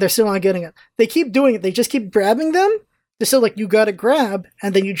again, and they're still not getting it. They keep doing it. They just keep grabbing them. They're still like, you gotta grab,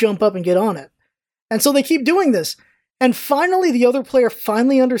 and then you jump up and get on it. And so they keep doing this. And finally, the other player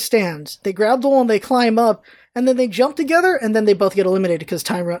finally understands. They grab the wall and they climb up, and then they jump together, and then they both get eliminated because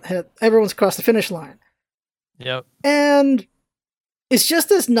everyone's across the finish line. Yep. And it's just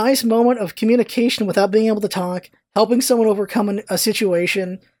this nice moment of communication without being able to talk, helping someone overcome a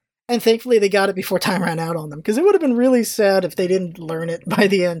situation, and thankfully they got it before time ran out on them, because it would have been really sad if they didn't learn it by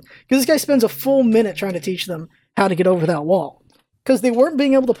the end, because this guy spends a full minute trying to teach them how to get over that wall, because they weren't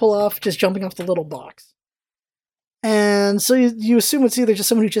being able to pull off just jumping off the little box. And so you assume it's either just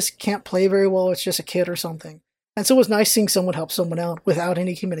someone who just can't play very well, or it's just a kid or something. And so it was nice seeing someone help someone out without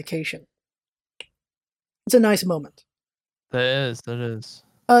any communication. It's a nice moment. That is.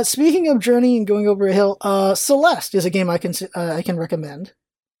 Speaking of Journey and going over a hill, Celeste is a game I can recommend.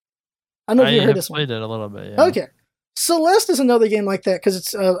 I don't know if you heard this one. I played it a little bit, yeah. Okay. Celeste is another game like that, because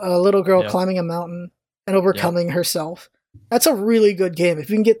it's a little girl climbing a mountain and overcoming herself. That's a really good game. If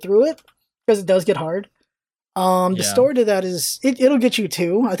you can get through it, because it does get hard. The story to that is, it'll get you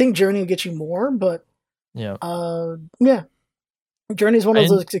too. I think Journey will get you more, but yeah. Journey is one of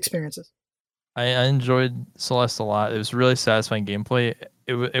those experiences. I enjoyed Celeste a lot. It was really satisfying gameplay.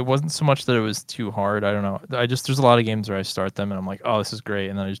 It wasn't so much that it was too hard. I don't know. There's a lot of games where I start them and I'm like, oh, this is great,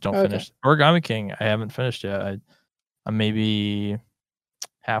 and then I just don't finish. Origami King, I haven't finished yet. I'm maybe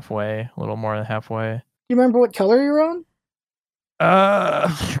halfway, a little more than halfway. You remember what color you're on?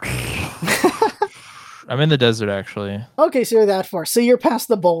 I'm in the desert, actually. Okay, so you're that far. So you're past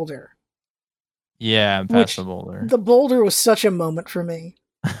the boulder. Yeah, I'm past the boulder. The boulder was such a moment for me.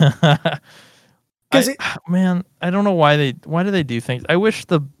 Man, I don't know why do they do things. I wish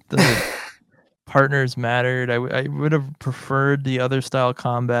the partners mattered. I would have preferred the other style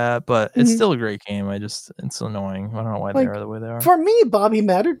combat, but it's still a great game. It's annoying. I don't know why they are the way they are. For me, Bobby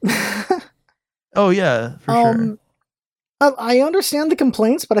mattered. Oh yeah, for sure. I understand the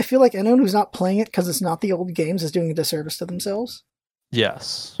complaints, but I feel like anyone who's not playing it because it's not the old games is doing a disservice to themselves.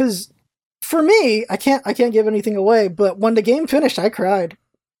 Yes. Because for me, I can't give anything away, but when the game finished, I cried.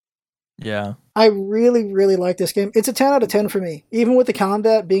 Yeah. I really, really like this game. It's a 10 out of 10 for me, even with the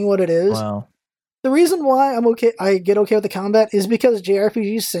combat being what it is. Wow. The reason why I get okay with the combat is because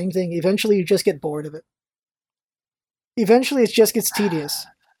JRPGs, same thing. Eventually, you just get bored of it. Eventually, it just gets tedious.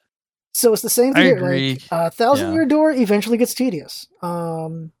 So it's the same thing. I agree. Like, Thousand Year Door eventually gets tedious. I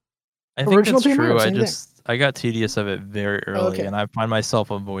think that's true. I got tedious of it very early, and I find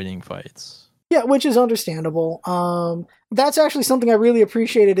myself avoiding fights. Yeah, which is understandable. That's actually something I really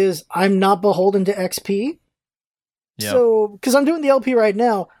appreciated is I'm not beholden to XP. Yep. So, because I'm doing the LP right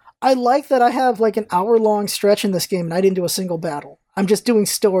now, I like that I have like an hour-long stretch in this game and I didn't do a single battle. I'm just doing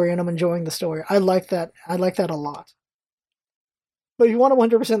story and I'm enjoying the story. I like that. I like that a lot. But if you want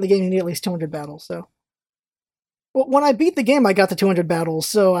to 100% the game, you need at least 200 battles. So, well, when I beat the game, I got the 200 battles,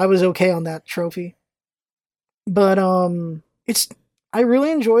 so I was okay on that trophy. But I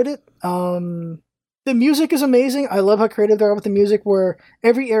really enjoyed it. The music is amazing. I love how creative they are with the music, where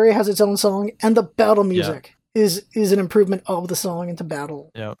every area has its own song, and the battle music is an improvement of the song into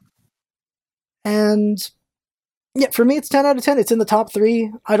battle. Yeah. And yeah, for me, it's 10 out of 10. It's in the top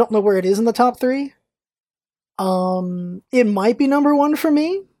 3. I don't know where it is in the top 3. It might be number 1 for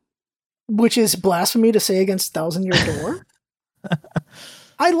me, which is blasphemy to say against Thousand Year Door.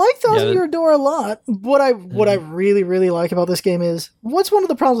 I like Thousand Year Door a lot. What I really, really like about this game is, what's one of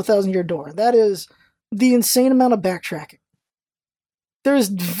the problems with Thousand Year Door? That is the insane amount of backtracking. There's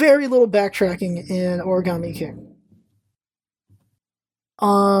very little backtracking in Origami King.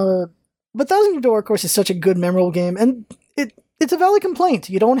 But Thousand Year Door, of course, is such a good, memorable game, and it's a valid complaint.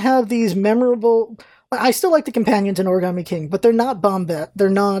 You don't have these memorable... I still like the companions in Origami King, but they're not Bombette. They're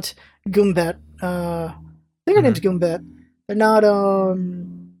not Goombette. I think her name's Goombette. They're not,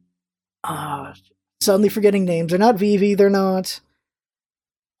 suddenly forgetting names. They're not Vivi. They're not...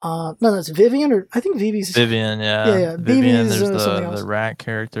 no, that's Vivian, or I think Vivi's... Vivian, yeah. Yeah. Vivian, Vivi's there's something else. the rat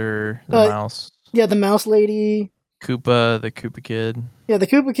character, the mouse. Yeah, the mouse lady. Koopa, the Koopa kid. Yeah, the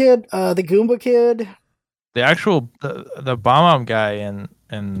Koopa kid, the Goomba kid. The actual the Bomb guy in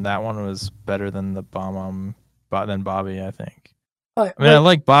that one was better than the than Bobby, I think. I mean, I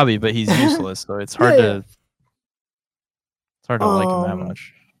like Bobby, but he's useless, so it's hard to like him that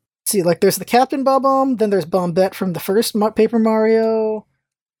much. See, like, there's the Captain Bob-omb, then there's Bombette from the first Paper Mario.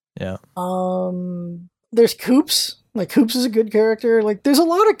 Yeah. There's Koops. Like, Koops is a good character. Like, there's a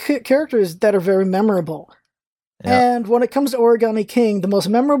lot of characters that are very memorable. Yeah. And when it comes to Origami King, the most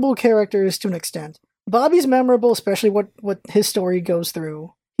memorable characters, to an extent, Bobby's memorable, especially what his story goes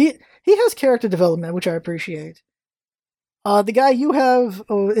through. He has character development, which I appreciate. The guy you have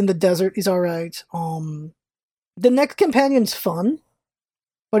in the desert is alright. The next companion's fun,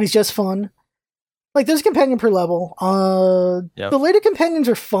 but he's just fun. Like, there's a companion per level. The later companions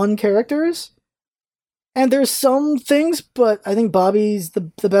are fun characters. And there's some things, but I think Bobby's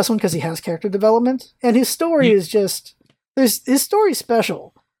the best one because he has character development. And his story is just... His story's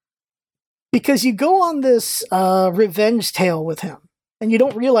special. Because you go on this revenge tale with him, and you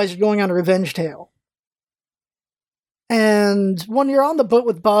don't realize you're going on a revenge tale. And when you're on the boat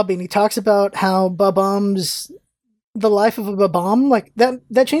with Bobby, and he talks about how Bob-omb's... the life of a Bob-omb, like,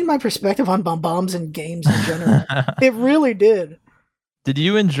 that changed my perspective on Bob-ombs in games in general. It really did. Did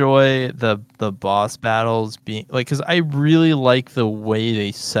you enjoy the boss battles being like? Because I really like the way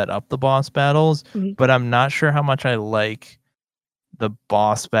they set up the boss battles, but I'm not sure how much I like the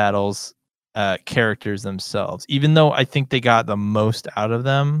boss battles characters themselves. Even though I think they got the most out of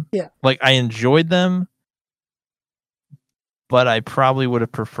them, like, I enjoyed them, but I probably would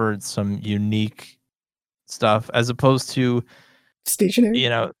have preferred some unique stuff as opposed to stationary. You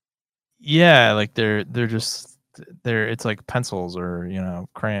know, yeah, like they're just. It's like pencils or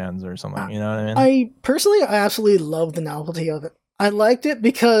crayons or something. You know what I mean? I absolutely love the novelty of it. I liked it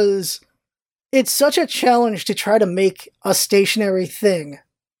because it's such a challenge to try to make a stationary thing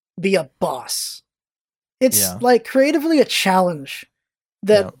be a boss. It's like creatively a challenge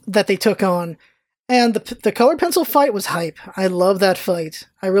that they took on, and the color pencil fight was hype. I love that fight.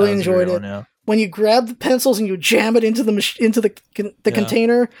 I really enjoyed it. Yeah. When you grab the pencils and you jam it into the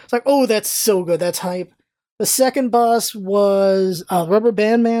container, it's like, oh, that's so good. That's hype. The second boss was Rubber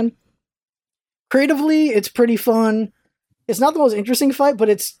Band Man. Creatively, it's pretty fun. It's not the most interesting fight, but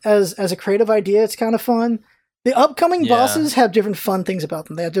it's as a creative idea, it's kind of fun. The upcoming bosses have different fun things about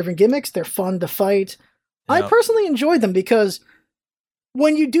them. They have different gimmicks. They're fun to fight. I personally enjoyed them because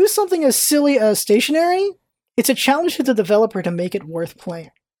when you do something as silly as stationary, it's a challenge to the developer to make it worth playing.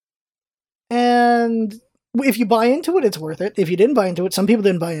 And if you buy into it, it's worth it. If you didn't buy into it, some people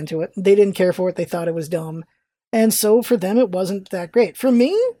didn't buy into it. They didn't care for it. They thought it was dumb. And so for them, it wasn't that great. For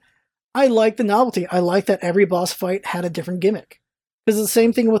me, I like the novelty. I like that every boss fight had a different gimmick. Because it's the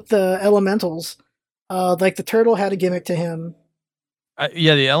same thing with the elementals. Like the turtle had a gimmick to him.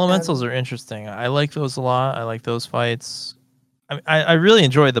 The elementals are interesting. I like those a lot. I like those fights. I really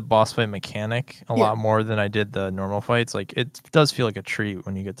enjoy the boss fight mechanic a lot more than I did the normal fights. Like, it does feel like a treat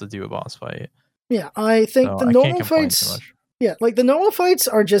when you get to do a boss fight. Yeah, I think the normal fights... Yeah, like, the normal fights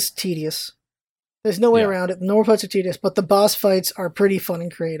are just tedious. There's no way around it. The normal fights are tedious, but the boss fights are pretty fun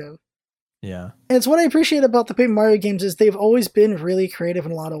and creative. Yeah. And it's what I appreciate about the Paper Mario games is they've always been really creative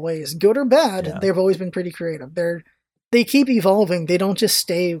in a lot of ways. Good or bad, they've always been pretty creative. They keep evolving. They don't just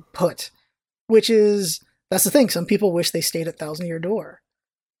stay put. That's the thing. Some people wish they stayed at Thousand Year Door.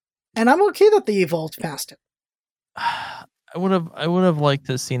 And I'm okay that they evolved past it. I would have liked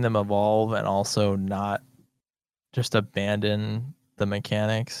to have seen them evolve and also not just abandon the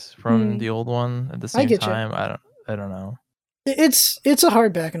mechanics from the old one at the same time. I don't know. It's a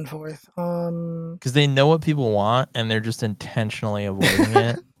hard back and forth. Because they know what people want and they're just intentionally avoiding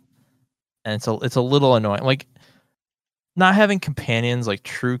it, and it's a little annoying. Like not having companions, like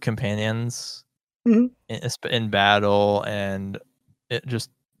true companions Mhm. in battle and it just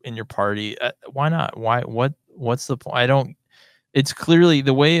in your party. Why not? What's the point? I don't. It's clearly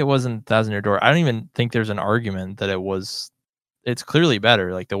the way it was in Thousand Year Door. I don't even think there's an argument that it was. It's clearly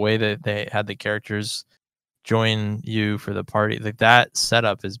better. Like the way that they had the characters join you for the party, like that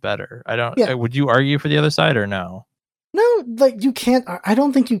setup is better. I don't. Yeah. Would you argue for the other side or no? No, like you can't. I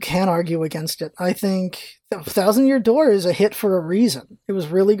don't think you can argue against it. I think Thousand Year Door is a hit for a reason. It was a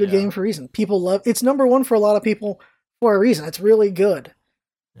really good Yeah. game for a reason. People love. It's number one for a lot of people for a reason. It's really good.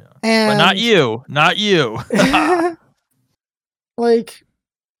 Yeah. And But not you. Not you. like,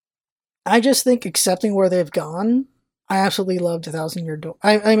 I just think accepting where they've gone. I absolutely loved Thousand Year Door.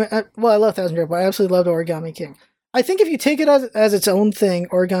 I love Thousand Year Door, but I absolutely loved Origami King. I think if you take it as its own thing,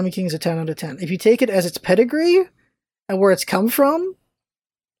 Origami King is a 10 out of 10. If you take it as its pedigree and where it's come from,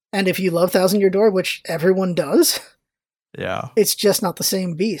 and if you love Thousand Year Door, which everyone does, Yeah. it's just not the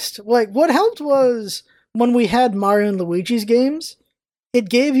same beast. Like, what helped was when we had Mario and Luigi's games, it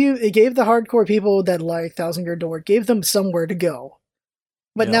gave the hardcore people that like Thousand Year Door, gave them somewhere to go.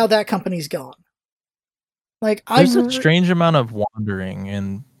 But Yeah. now that company's gone. Like, There's a strange amount of wandering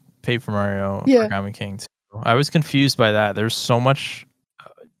in Paper Mario Yeah. Origami King too. I was confused by that. There's so much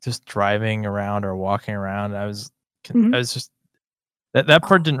just driving around or walking around. I was just that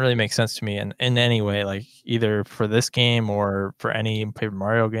part didn't really make sense to me in any way, like either for this game or for any Paper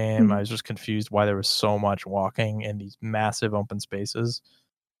Mario game. I was just confused why there was so much walking in these massive open spaces.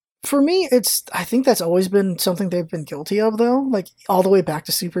 For me, I think that's always been something they've been guilty of, though. Like all the way back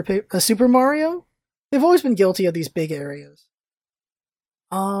to Super Mario, they've always been guilty of these big areas.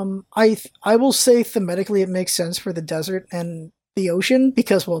 I will say thematically it makes sense for the desert and the ocean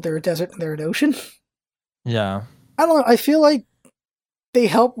because, well, they're a desert and they're an ocean. Yeah. I don't know. I feel like they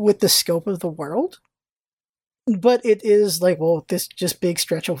help with the scope of the world, but it is like, well, this just big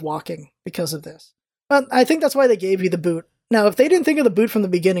stretch of walking because of this. But I think that's why they gave you the boot. Now, if they didn't think of the boot from the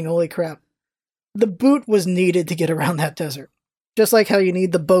beginning, holy crap. The boot was needed to get around that desert. Just like how you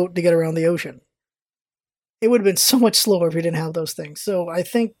need the boat to get around the ocean. It would have been so much slower if we didn't have those things. So I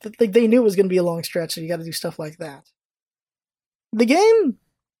think that they knew it was going to be a long stretch, so you got to do stuff like that. The game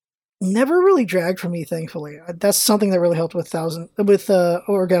never really dragged for me, thankfully. That's something that really helped with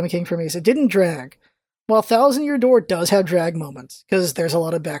Origami King for me. Is it didn't drag. While Thousand Year Door does have drag moments because there's a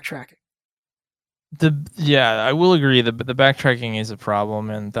lot of backtracking. I will agree. The backtracking is a problem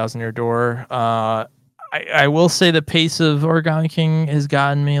in Thousand Year Door. I will say the pace of Origami King has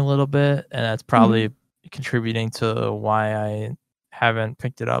gotten me a little bit, and that's probably contributing to why I haven't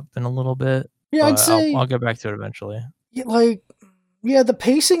picked it up in a little bit. Yeah, I'd say I'll get back to it eventually. The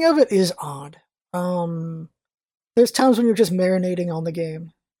pacing of it is odd. There's times when you're just marinating on the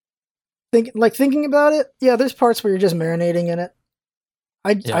game. Thinking about it, yeah, there's parts where you're just marinating in it.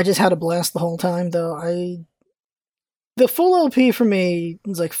 I just had a blast the whole time, though. The full LP for me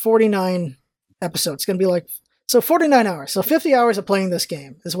is like 49 episodes. It's gonna be like 49 hours. So 50 hours of playing this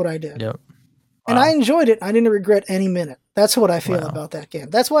game is what I did. Yep. And I enjoyed it. I didn't regret any minute. That's what I feel about that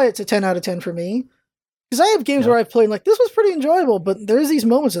game. That's why it's a 10 out of 10 for me. Because I have games where I've played like this was pretty enjoyable, but there's these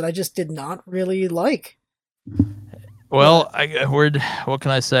moments that I just did not really like. Well, what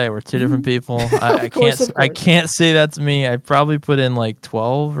can I say? We're two different people. I can't say that's me. I probably put in like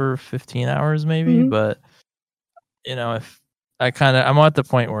 12 or 15 hours maybe, but if I'm at the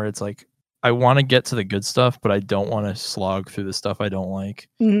point where it's like I want to get to the good stuff, but I don't want to slog through the stuff I don't like.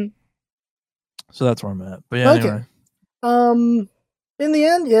 So that's where I'm at. But yeah, okay. Anyway. In the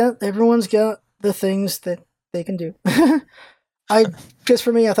end, yeah, everyone's got the things that they can do. Just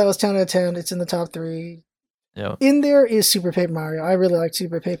for me, I thought it was 10 out of 10. It's in the top 3. Yeah. In there is Super Paper Mario. I really like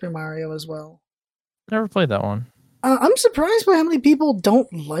Super Paper Mario as well. Never played that one. I'm surprised by how many people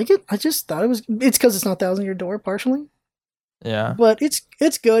don't like it. I just thought it's because it's not Thousand Year Door, partially. Yeah. But it's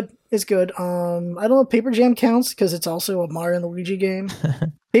good. It's good. I don't know if Paper Jam counts because it's also a Mario and Luigi game.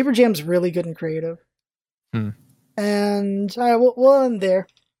 Paper Jam's really good and creative. And we'll end there.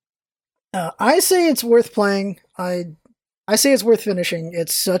 I say it's worth playing. I say it's worth finishing.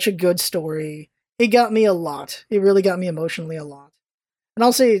 It's such a good story. It got me a lot. It really got me emotionally a lot. And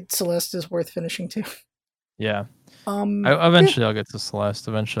I'll say Celeste is worth finishing too. Yeah. Eventually I'll get to Celeste.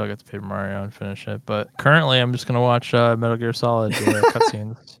 Eventually I'll get to Paper Mario and finish it. But currently I'm just going to watch Metal Gear Solid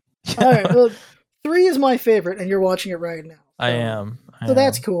cutscenes. Alright, well, 3 is my favorite, and you're watching it right now. So, I am.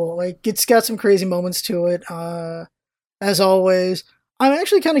 That's cool. Like, it's got some crazy moments to it. As always. I'm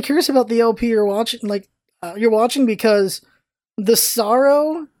actually kind of curious about the LP you're watching. You're watching because the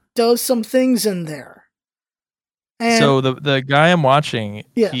Sorrow does some things in there. And so the guy I'm watching,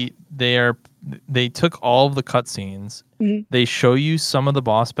 Yeah. they took all of the cutscenes. Mhm. They show you some of the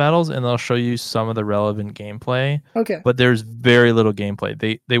boss battles, and they'll show you some of the relevant gameplay. Okay. But there's very little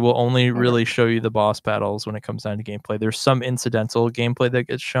gameplay. They will only really show you the boss battles when it comes down to gameplay. There's some incidental gameplay that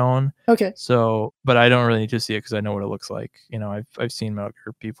gets shown. Okay. So, but I don't really need to see it because I know what it looks like. You know, I've seen Metal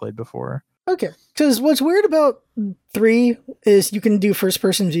Gear be played before. Okay. Because what's weird about 3 is you can do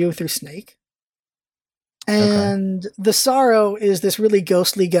first-person view through Snake. And the Sorrow is this really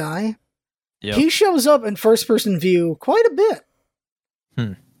ghostly guy. Yep. He shows up in first-person view quite a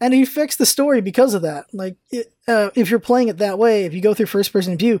bit. And he fixed the story because of that. Like, if you're playing it that way, if you go through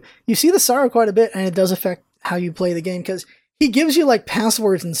first-person view, you see the Sorrow quite a bit, and it does affect how you play the game, because he gives you, like,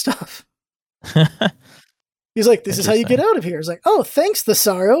 passwords and stuff. He's like, this is how you get out of here. It's like, oh, thanks, the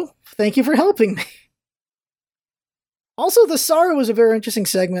Sorrow. Thank you for helping me. Also, the Sorrow is a very interesting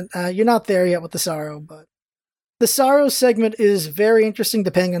segment. You're not there yet with the Sorrow, but the Sorrow segment is very interesting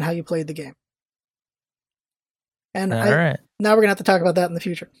depending on how you played the game. And All right. Now we're going to have to talk about that in the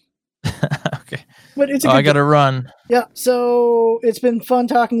future. Okay. But it's I got to run. Yeah, so it's been fun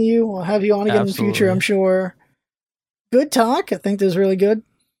talking to you. We'll have you on again in the future, I'm sure. Good talk. I think this was really good.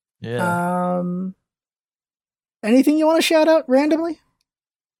 Yeah. Anything you want to shout out randomly?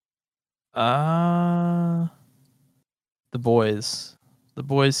 The Boys. The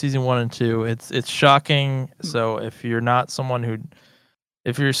Boys season 1 and 2. It's shocking. So if you're not someone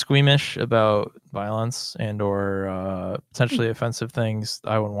if you're squeamish about violence and or potentially offensive things,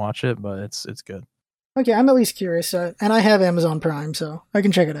 I wouldn't watch it, but it's good. Okay, I'm at least curious, and I have Amazon Prime, so I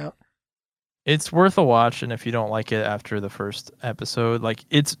can check it out. It's worth a watch, and if you don't like it after the first episode, like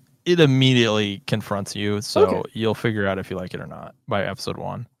it immediately confronts you, so you'll figure out if you like it or not by episode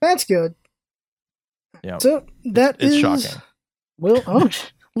 1. That's good. Yeah. So it's shocking. Well,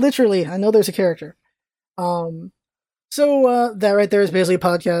 literally, I know there's a character. So that right there is basically a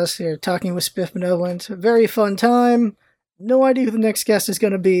podcast here, talking with Spiff Benevolent. Very fun time. No idea who the next guest is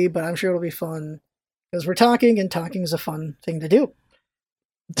going to be, but I'm sure it'll be fun because we're talking, and talking is a fun thing to do.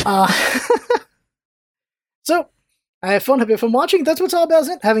 So I have fun. Have you fun watching? That's what's all about,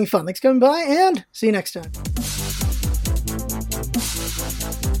 isn't it? Having fun. Thanks for coming by, and see you next time.